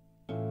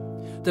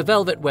 The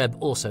Velvet Web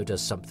also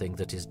does something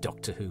that is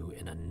Doctor Who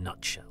in a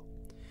nutshell.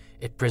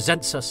 It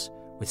presents us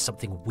with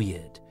something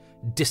weird,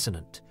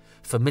 dissonant,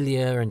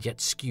 familiar and yet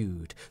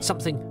skewed,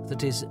 something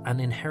that is an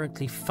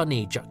inherently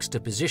funny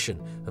juxtaposition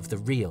of the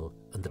real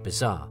and the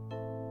bizarre,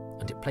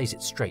 and it plays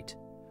it straight,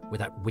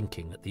 without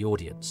winking at the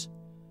audience.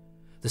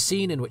 The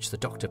scene in which the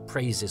Doctor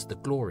praises the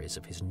glories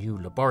of his new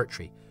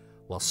laboratory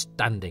while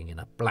standing in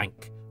a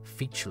blank,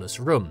 featureless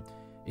room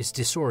is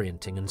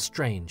disorienting and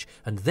strange,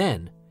 and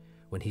then,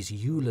 when he's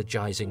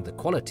eulogising the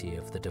quality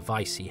of the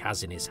device he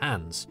has in his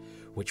hands,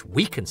 which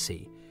we can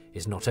see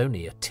is not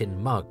only a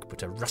tin mug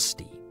but a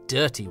rusty,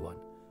 dirty one.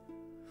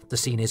 The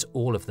scene is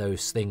all of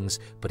those things,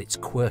 but it's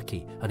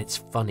quirky and it's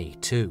funny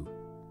too.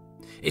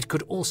 It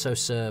could also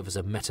serve as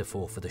a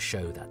metaphor for the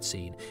show, that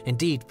scene,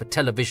 indeed for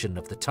television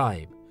of the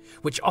time,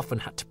 which often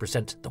had to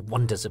present the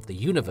wonders of the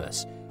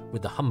universe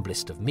with the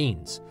humblest of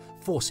means,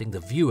 forcing the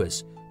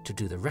viewers to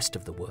do the rest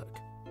of the work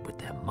with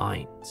their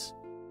minds.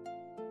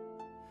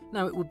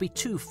 Now, it would be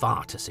too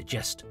far to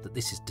suggest that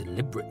this is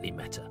deliberately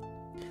meta,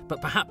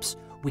 but perhaps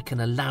we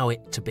can allow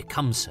it to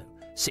become so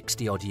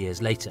 60-odd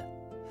years later.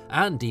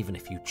 And even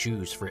if you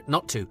choose for it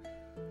not to,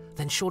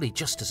 then surely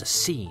just as a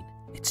scene,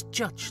 it's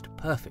judged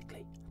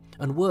perfectly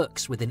and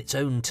works within its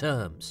own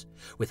terms,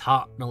 with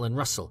Hartnell and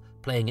Russell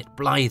playing it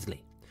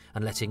blithely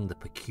and letting the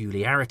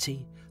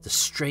peculiarity, the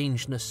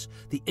strangeness,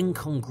 the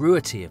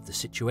incongruity of the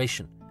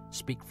situation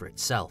speak for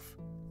itself.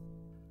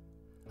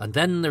 And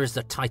then there is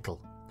the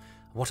title.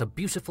 What a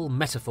beautiful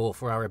metaphor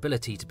for our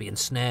ability to be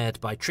ensnared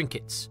by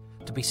trinkets,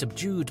 to be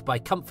subdued by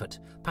comfort,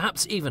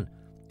 perhaps even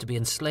to be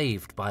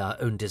enslaved by our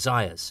own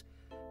desires,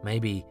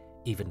 maybe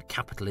even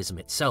capitalism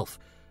itself,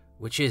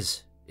 which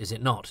is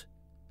it not,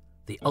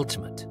 the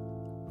ultimate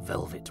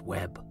Velvet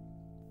Web.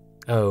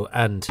 Oh,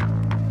 and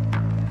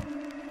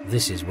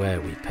this is where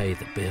we pay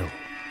the bill.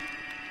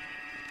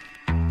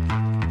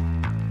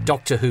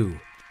 Doctor Who,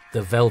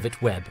 The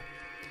Velvet Web,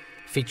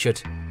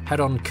 featured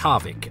Heron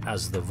Carvick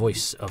as the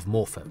voice of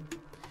Morpho.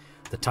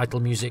 The title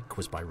music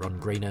was by Ron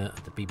Grainer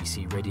at the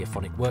BBC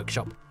Radiophonic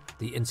Workshop.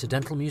 The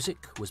incidental music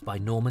was by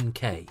Norman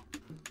Kay.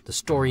 The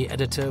story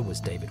editor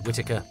was David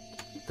Whittaker.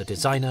 The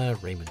designer,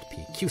 Raymond P.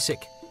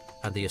 Cusick.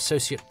 And the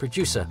associate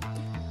producer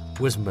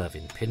was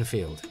Mervyn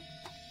Pinfield.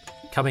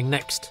 Coming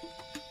next,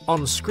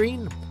 on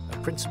screen, a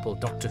principal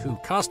Doctor Who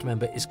cast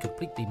member is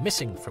completely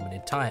missing from an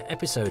entire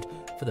episode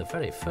for the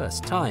very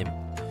first time,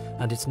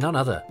 and it's none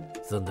other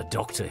than the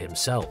Doctor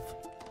himself.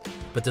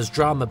 But there's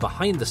drama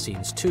behind the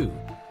scenes too,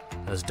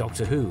 as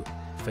Doctor Who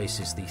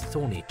faces the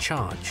thorny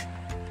charge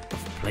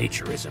of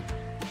plagiarism.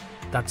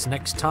 That's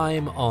next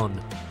time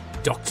on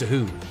Doctor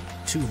Who,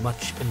 Too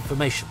Much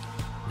Information.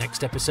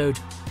 Next episode,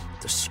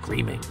 The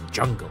Screaming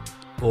Jungle,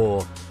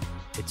 or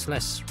it's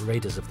less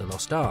Raiders of the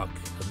Lost Ark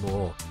and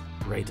more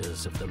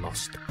Raiders of the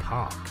Lost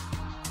Park.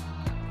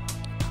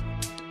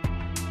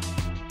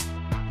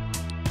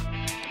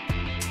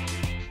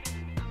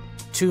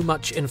 Too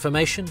Much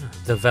Information,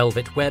 The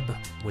Velvet Web,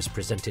 was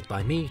presented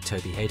by me,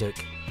 Toby Haydock,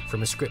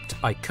 from a script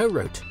I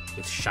co-wrote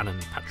with Shannon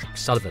Patrick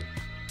Sullivan.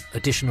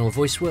 Additional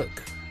voice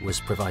work was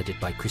provided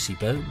by Chrissy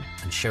Bone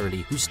and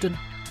Shirley Houston,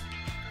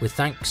 with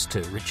thanks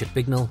to Richard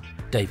Bignell,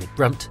 David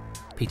Brunt,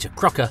 Peter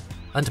Crocker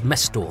and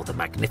Mestor the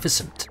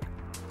Magnificent.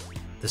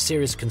 The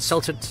series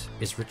consultant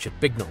is Richard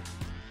Bignell,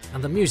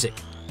 and the music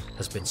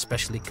has been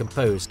specially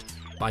composed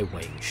by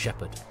Wayne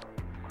Shepherd.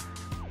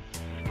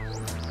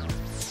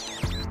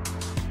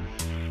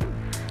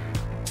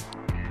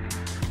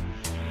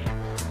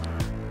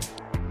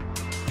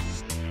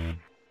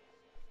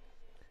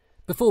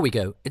 Before we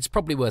go, it's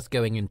probably worth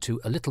going into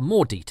a little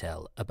more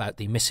detail about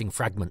the missing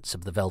fragments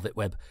of the Velvet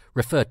Web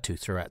referred to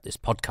throughout this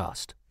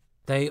podcast.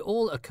 They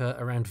all occur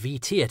around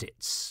VT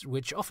edits,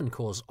 which often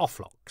cause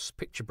offlocks,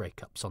 picture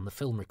breakups on the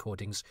film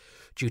recordings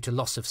due to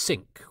loss of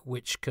sync,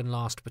 which can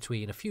last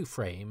between a few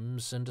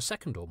frames and a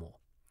second or more.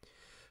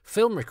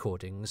 Film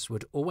recordings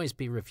would always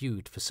be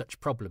reviewed for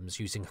such problems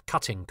using a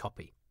cutting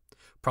copy.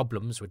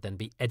 Problems would then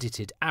be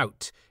edited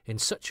out in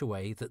such a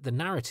way that the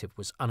narrative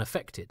was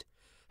unaffected,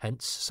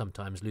 hence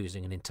sometimes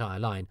losing an entire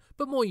line,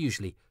 but more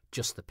usually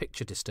just the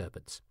picture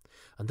disturbance,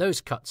 and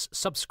those cuts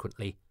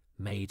subsequently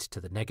made to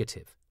the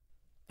negative.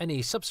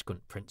 Any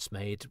subsequent prints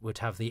made would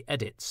have the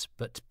edits,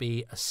 but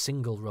be a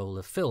single roll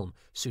of film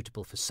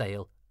suitable for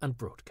sale and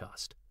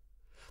broadcast.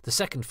 The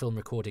second film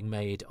recording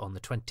made on the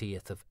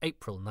 20th of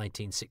April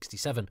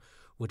 1967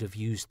 would have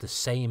used the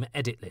same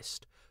edit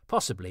list,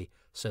 possibly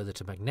so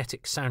that a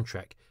magnetic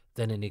soundtrack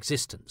then in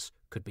existence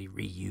could be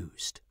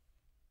reused.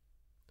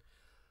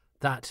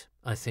 That,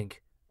 I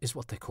think, is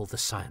what they call the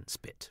science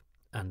bit,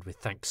 and with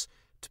thanks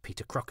to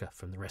Peter Crocker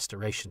from the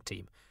restoration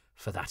team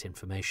for that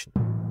information.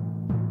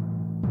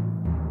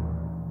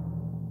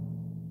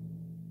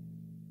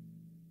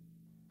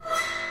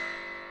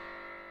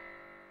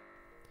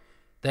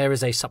 There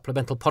is a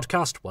supplemental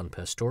podcast, one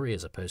per story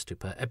as opposed to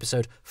per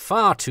episode,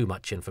 far too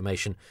much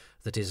information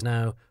that is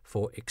now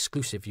for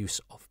exclusive use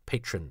of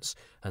patrons,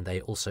 and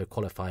they also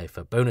qualify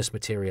for bonus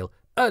material,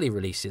 early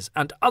releases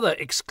and other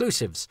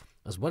exclusives,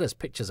 as well as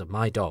pictures of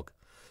my dog.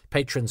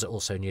 Patrons are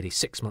also nearly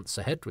 6 months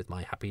ahead with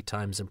my Happy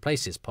Times and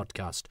Places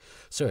podcast,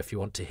 so if you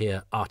want to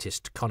hear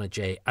artist Connor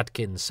J.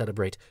 Atkins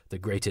celebrate the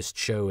greatest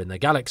show in the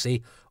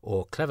galaxy,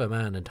 or clever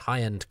man and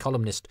high-end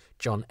columnist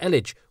John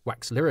Elledge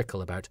wax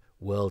lyrical about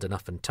World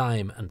Enough and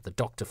Time and The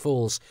Doctor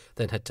Falls,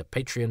 then head to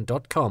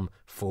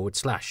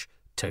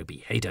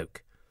patreon.com/Toby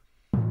Haydock.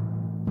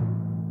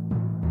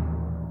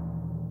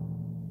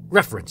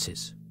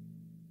 References.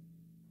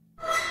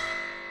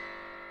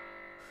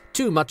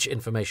 Too much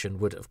information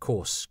would, of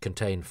course,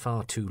 contain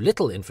far too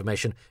little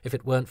information if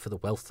it weren't for the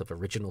wealth of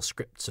original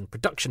scripts and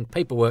production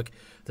paperwork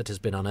that has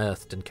been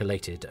unearthed and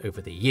collated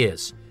over the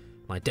years.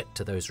 My debt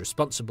to those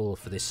responsible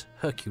for this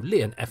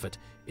Herculean effort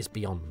is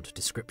beyond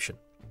description.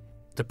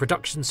 The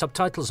production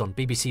subtitles on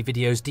BBC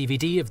Video's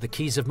DVD of The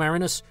Keys of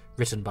Marinus,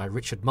 written by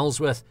Richard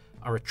Molesworth,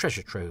 are a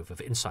treasure trove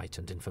of insight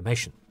and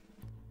information.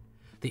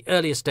 The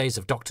earliest days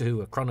of Doctor Who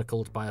are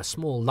chronicled by a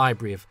small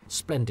library of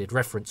splendid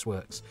reference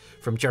works,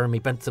 from Jeremy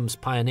Bentham's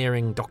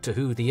pioneering Doctor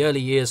Who The Early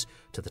Years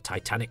to the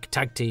Titanic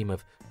tag team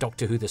of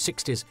Doctor Who The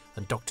 60s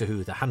and Doctor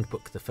Who The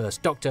Handbook The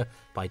First Doctor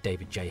by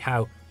David J.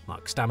 Howe,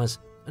 Mark Stammers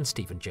and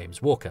Stephen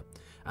James Walker,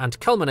 and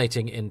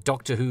culminating in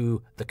Doctor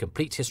Who The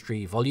Complete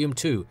History Volume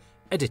 2,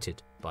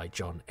 edited by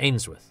John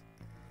Ainsworth.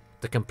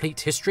 The Complete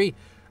History,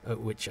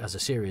 which as a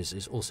series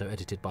is also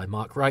edited by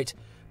Mark Wright,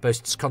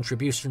 boasts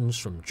contributions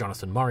from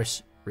Jonathan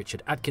Morris,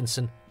 Richard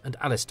Atkinson and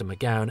Alistair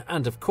McGowan,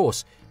 and of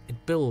course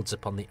it builds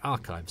upon the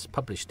archives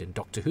published in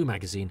Doctor Who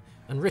magazine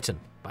and written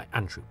by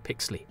Andrew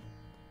Pixley.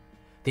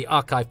 The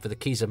archive for the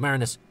Keys of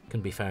Marinus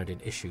can be found in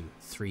issue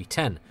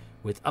 310,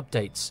 with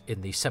updates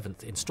in the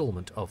 7th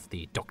instalment of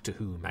the Doctor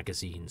Who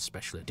magazine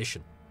special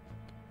edition.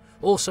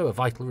 Also a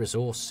vital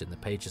resource in the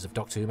pages of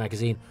Doctor Who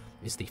magazine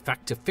is the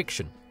Fact of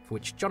Fiction, for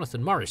which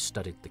Jonathan Morris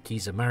studied the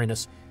Keys of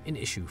Marinus in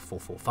issue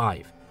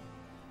 445.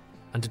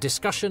 and a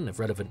discussion of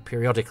relevant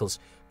periodicals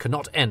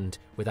cannot end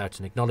without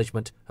an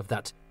acknowledgement of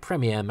that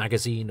premier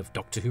magazine of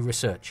Doctor Who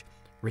research,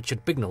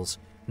 Richard Bignell's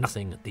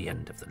Nothing at the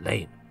End of the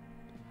Lane.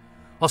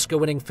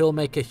 Oscar-winning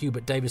filmmaker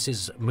Hubert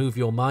Davis's Move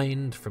Your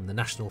Mind from the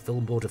National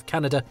Film Board of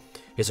Canada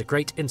is a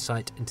great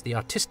insight into the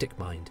artistic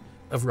mind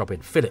of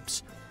Robin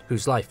Phillips,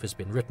 whose life has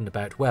been written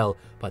about well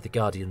by The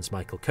Guardian's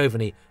Michael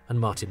Coveney and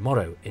Martin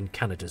Morrow in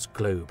Canada's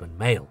Globe and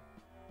Mail.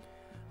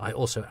 I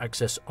also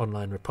access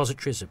online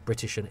repositories of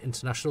British and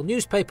international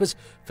newspapers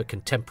for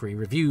contemporary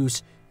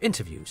reviews,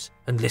 interviews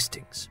and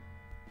listings.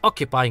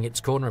 Occupying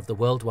its corner of the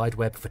World Wide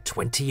Web for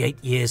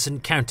 28 years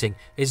and counting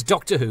is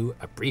Doctor Who,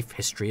 A Brief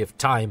History of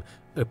Time,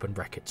 open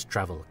brackets,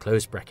 travel,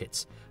 close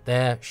brackets.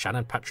 There,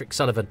 Shannon Patrick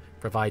Sullivan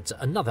provides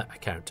another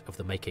account of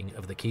the making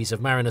of the Keys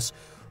of Marinus,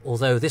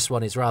 although this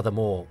one is rather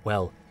more,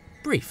 well,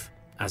 brief,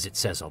 as it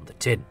says on the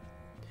tin.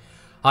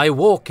 I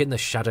walk in the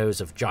shadows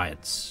of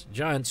giants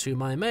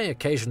whom I may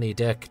occasionally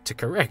dare to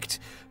correct,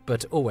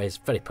 but always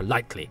very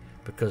politely,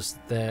 because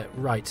they're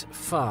right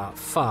far,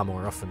 far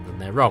more often than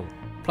they're wrong.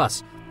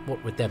 Plus,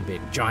 what with them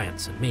being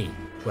giants and me,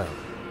 well,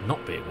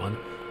 not being one,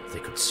 they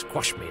could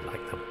squash me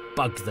like the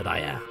bug that I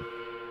am.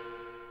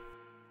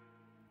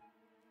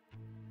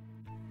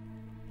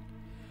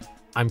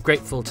 I'm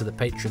grateful to the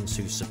patrons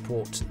who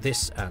support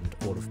this and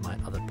all of my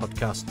other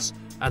podcasts,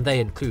 and they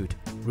include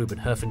Ruben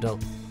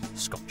Herfindahl,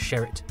 Scott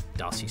Sherritt,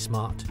 Darcy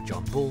Smart,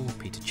 John Bull,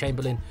 Peter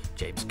Chamberlain,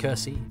 James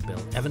Kersey, Bill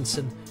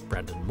Evanson,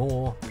 Brandon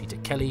Moore, Peter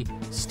Kelly,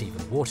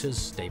 Stephen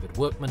Waters, David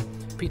Workman,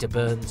 Peter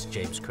Burns,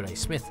 James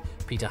Correa-Smith,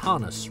 Peter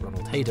Harness,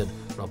 Ronald Hayden,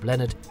 Rob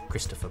Leonard,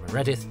 Christopher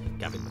Meredith,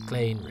 Gavin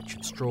McLean,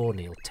 Richard Straw,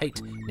 Neil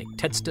Tate, Nick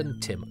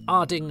Tedston, Tim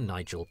Arding,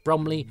 Nigel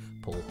Bromley,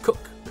 Paul Cook,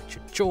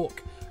 Richard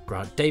Chalk,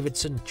 Grant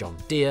Davidson, John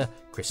Deere,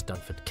 Chris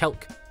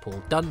Dunford-Kelk,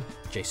 Paul Dunn,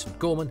 Jason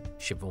Gorman,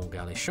 Siobhan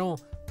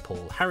Galichan,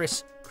 Paul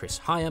Harris, Chris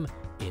Hyam,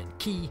 Ian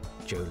Key,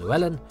 Joe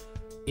Llewellyn,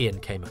 Ian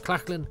K.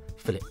 McLachlan,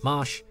 Philip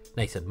Marsh,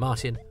 Nathan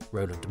Martin,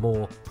 Roland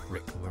Moore,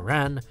 Rick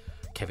Moran,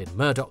 Kevin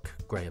Murdoch,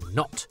 Graham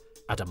Knott,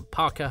 Adam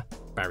Parker,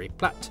 Barry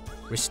Platt,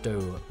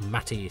 Risto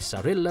Matti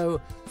Sarillo,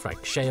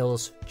 Frank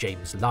Shales,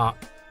 James Lark,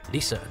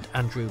 Lisa and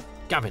Andrew,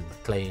 Gavin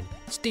McLean,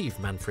 Steve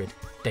Manfred,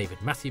 David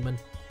Matthewman,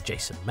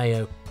 Jason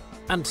Mayo,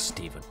 and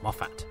Stephen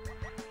Moffat.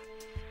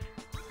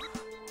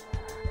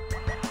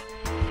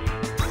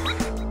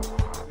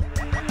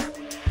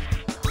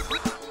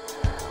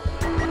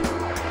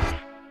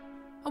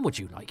 And would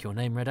you like your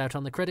name read out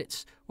on the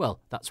credits?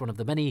 Well, that's one of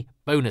the many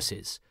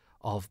bonuses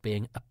of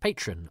being a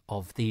patron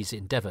of these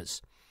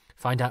endeavours.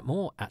 Find out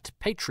more at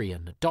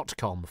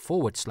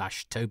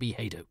patreon.com/Toby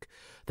Haydock.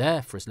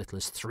 There, for as little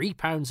as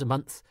 £3 a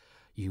month,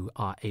 you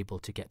are able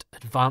to get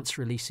advance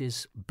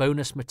releases,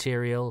 bonus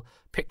material,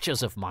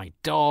 pictures of my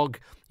dog.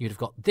 You'd have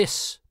got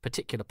this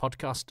particular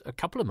podcast a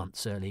couple of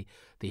months early.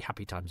 The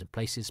Happy Times and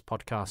Places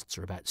podcasts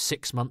are about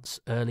 6 months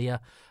earlier.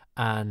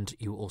 And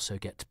you also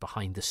get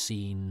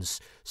behind-the-scenes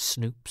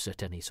snoops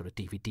at any sort of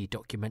DVD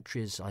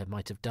documentaries I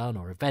might have done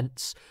or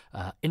events,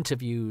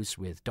 interviews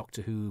with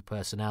Doctor Who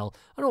personnel,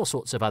 and all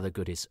sorts of other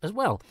goodies, as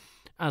well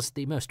as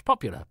the most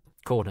popular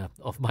corner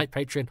of my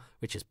Patreon,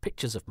 which is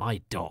pictures of my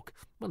dog.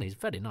 Well, he's a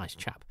very nice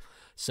chap.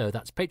 So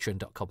that's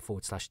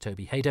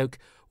patreon.com/Toby Haydock,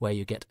 where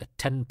you get a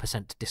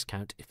 10%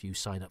 discount if you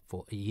sign up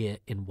for a year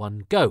in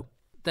one go.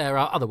 There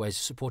are other ways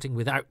of supporting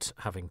without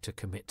having to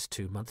commit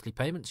to monthly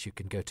payments. You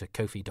can go to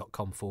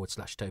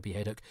ko-fi.com/Toby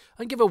Haydock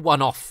and give a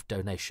one-off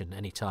donation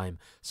anytime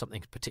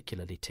something's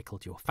particularly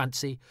tickled your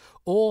fancy.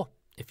 Or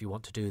if you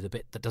want to do the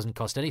bit that doesn't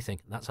cost anything,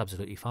 that's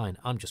absolutely fine.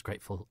 I'm just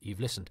grateful you've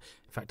listened.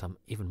 In fact, I'm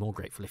even more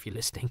grateful if you're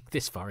listening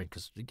this far in,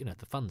 because,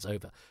 the fun's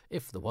over.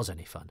 If there was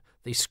any fun.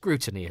 The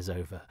scrutiny is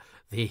over.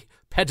 The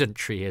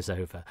pedantry is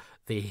over.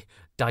 The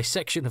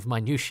dissection of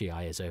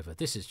minutiae is over.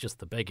 This is just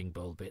the begging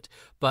bowl bit.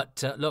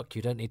 But look,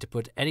 you don't need to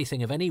put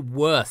anything of any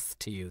worth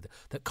to you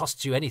that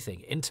costs you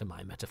anything into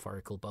my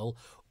metaphorical bowl.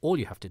 All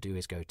you have to do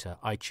is go to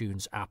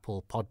iTunes,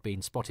 Apple,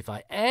 Podbean,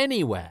 Spotify,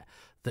 anywhere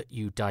that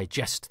you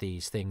digest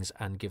these things,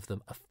 and give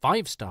them a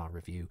 5-star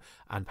review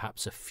and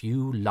perhaps a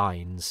few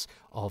lines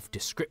of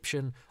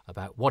description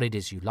about what it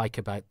is you like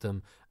about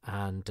them,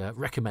 and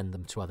recommend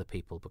them to other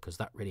people, because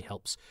that really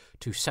helps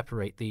to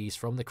separate these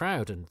from the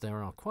crowd. And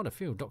there are quite a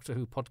few Doctor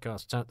Who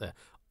podcasts out there.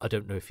 I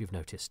don't know if you've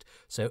noticed.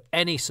 So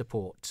any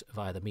support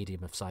via the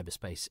medium of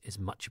cyberspace is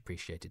much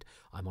appreciated.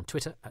 I'm on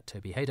Twitter at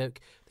Toby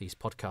Haydock. These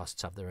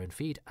podcasts have their own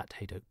feed at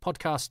Haydock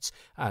Podcasts,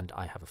 and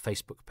I have a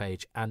Facebook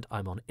page, and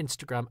I'm on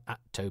Instagram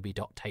at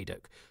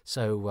Toby.Haydock.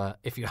 So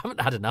if you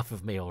haven't had enough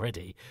of me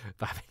already,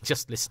 for having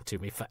just listened to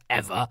me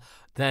forever,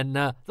 then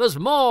there's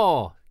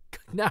more.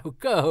 Now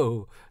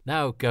go.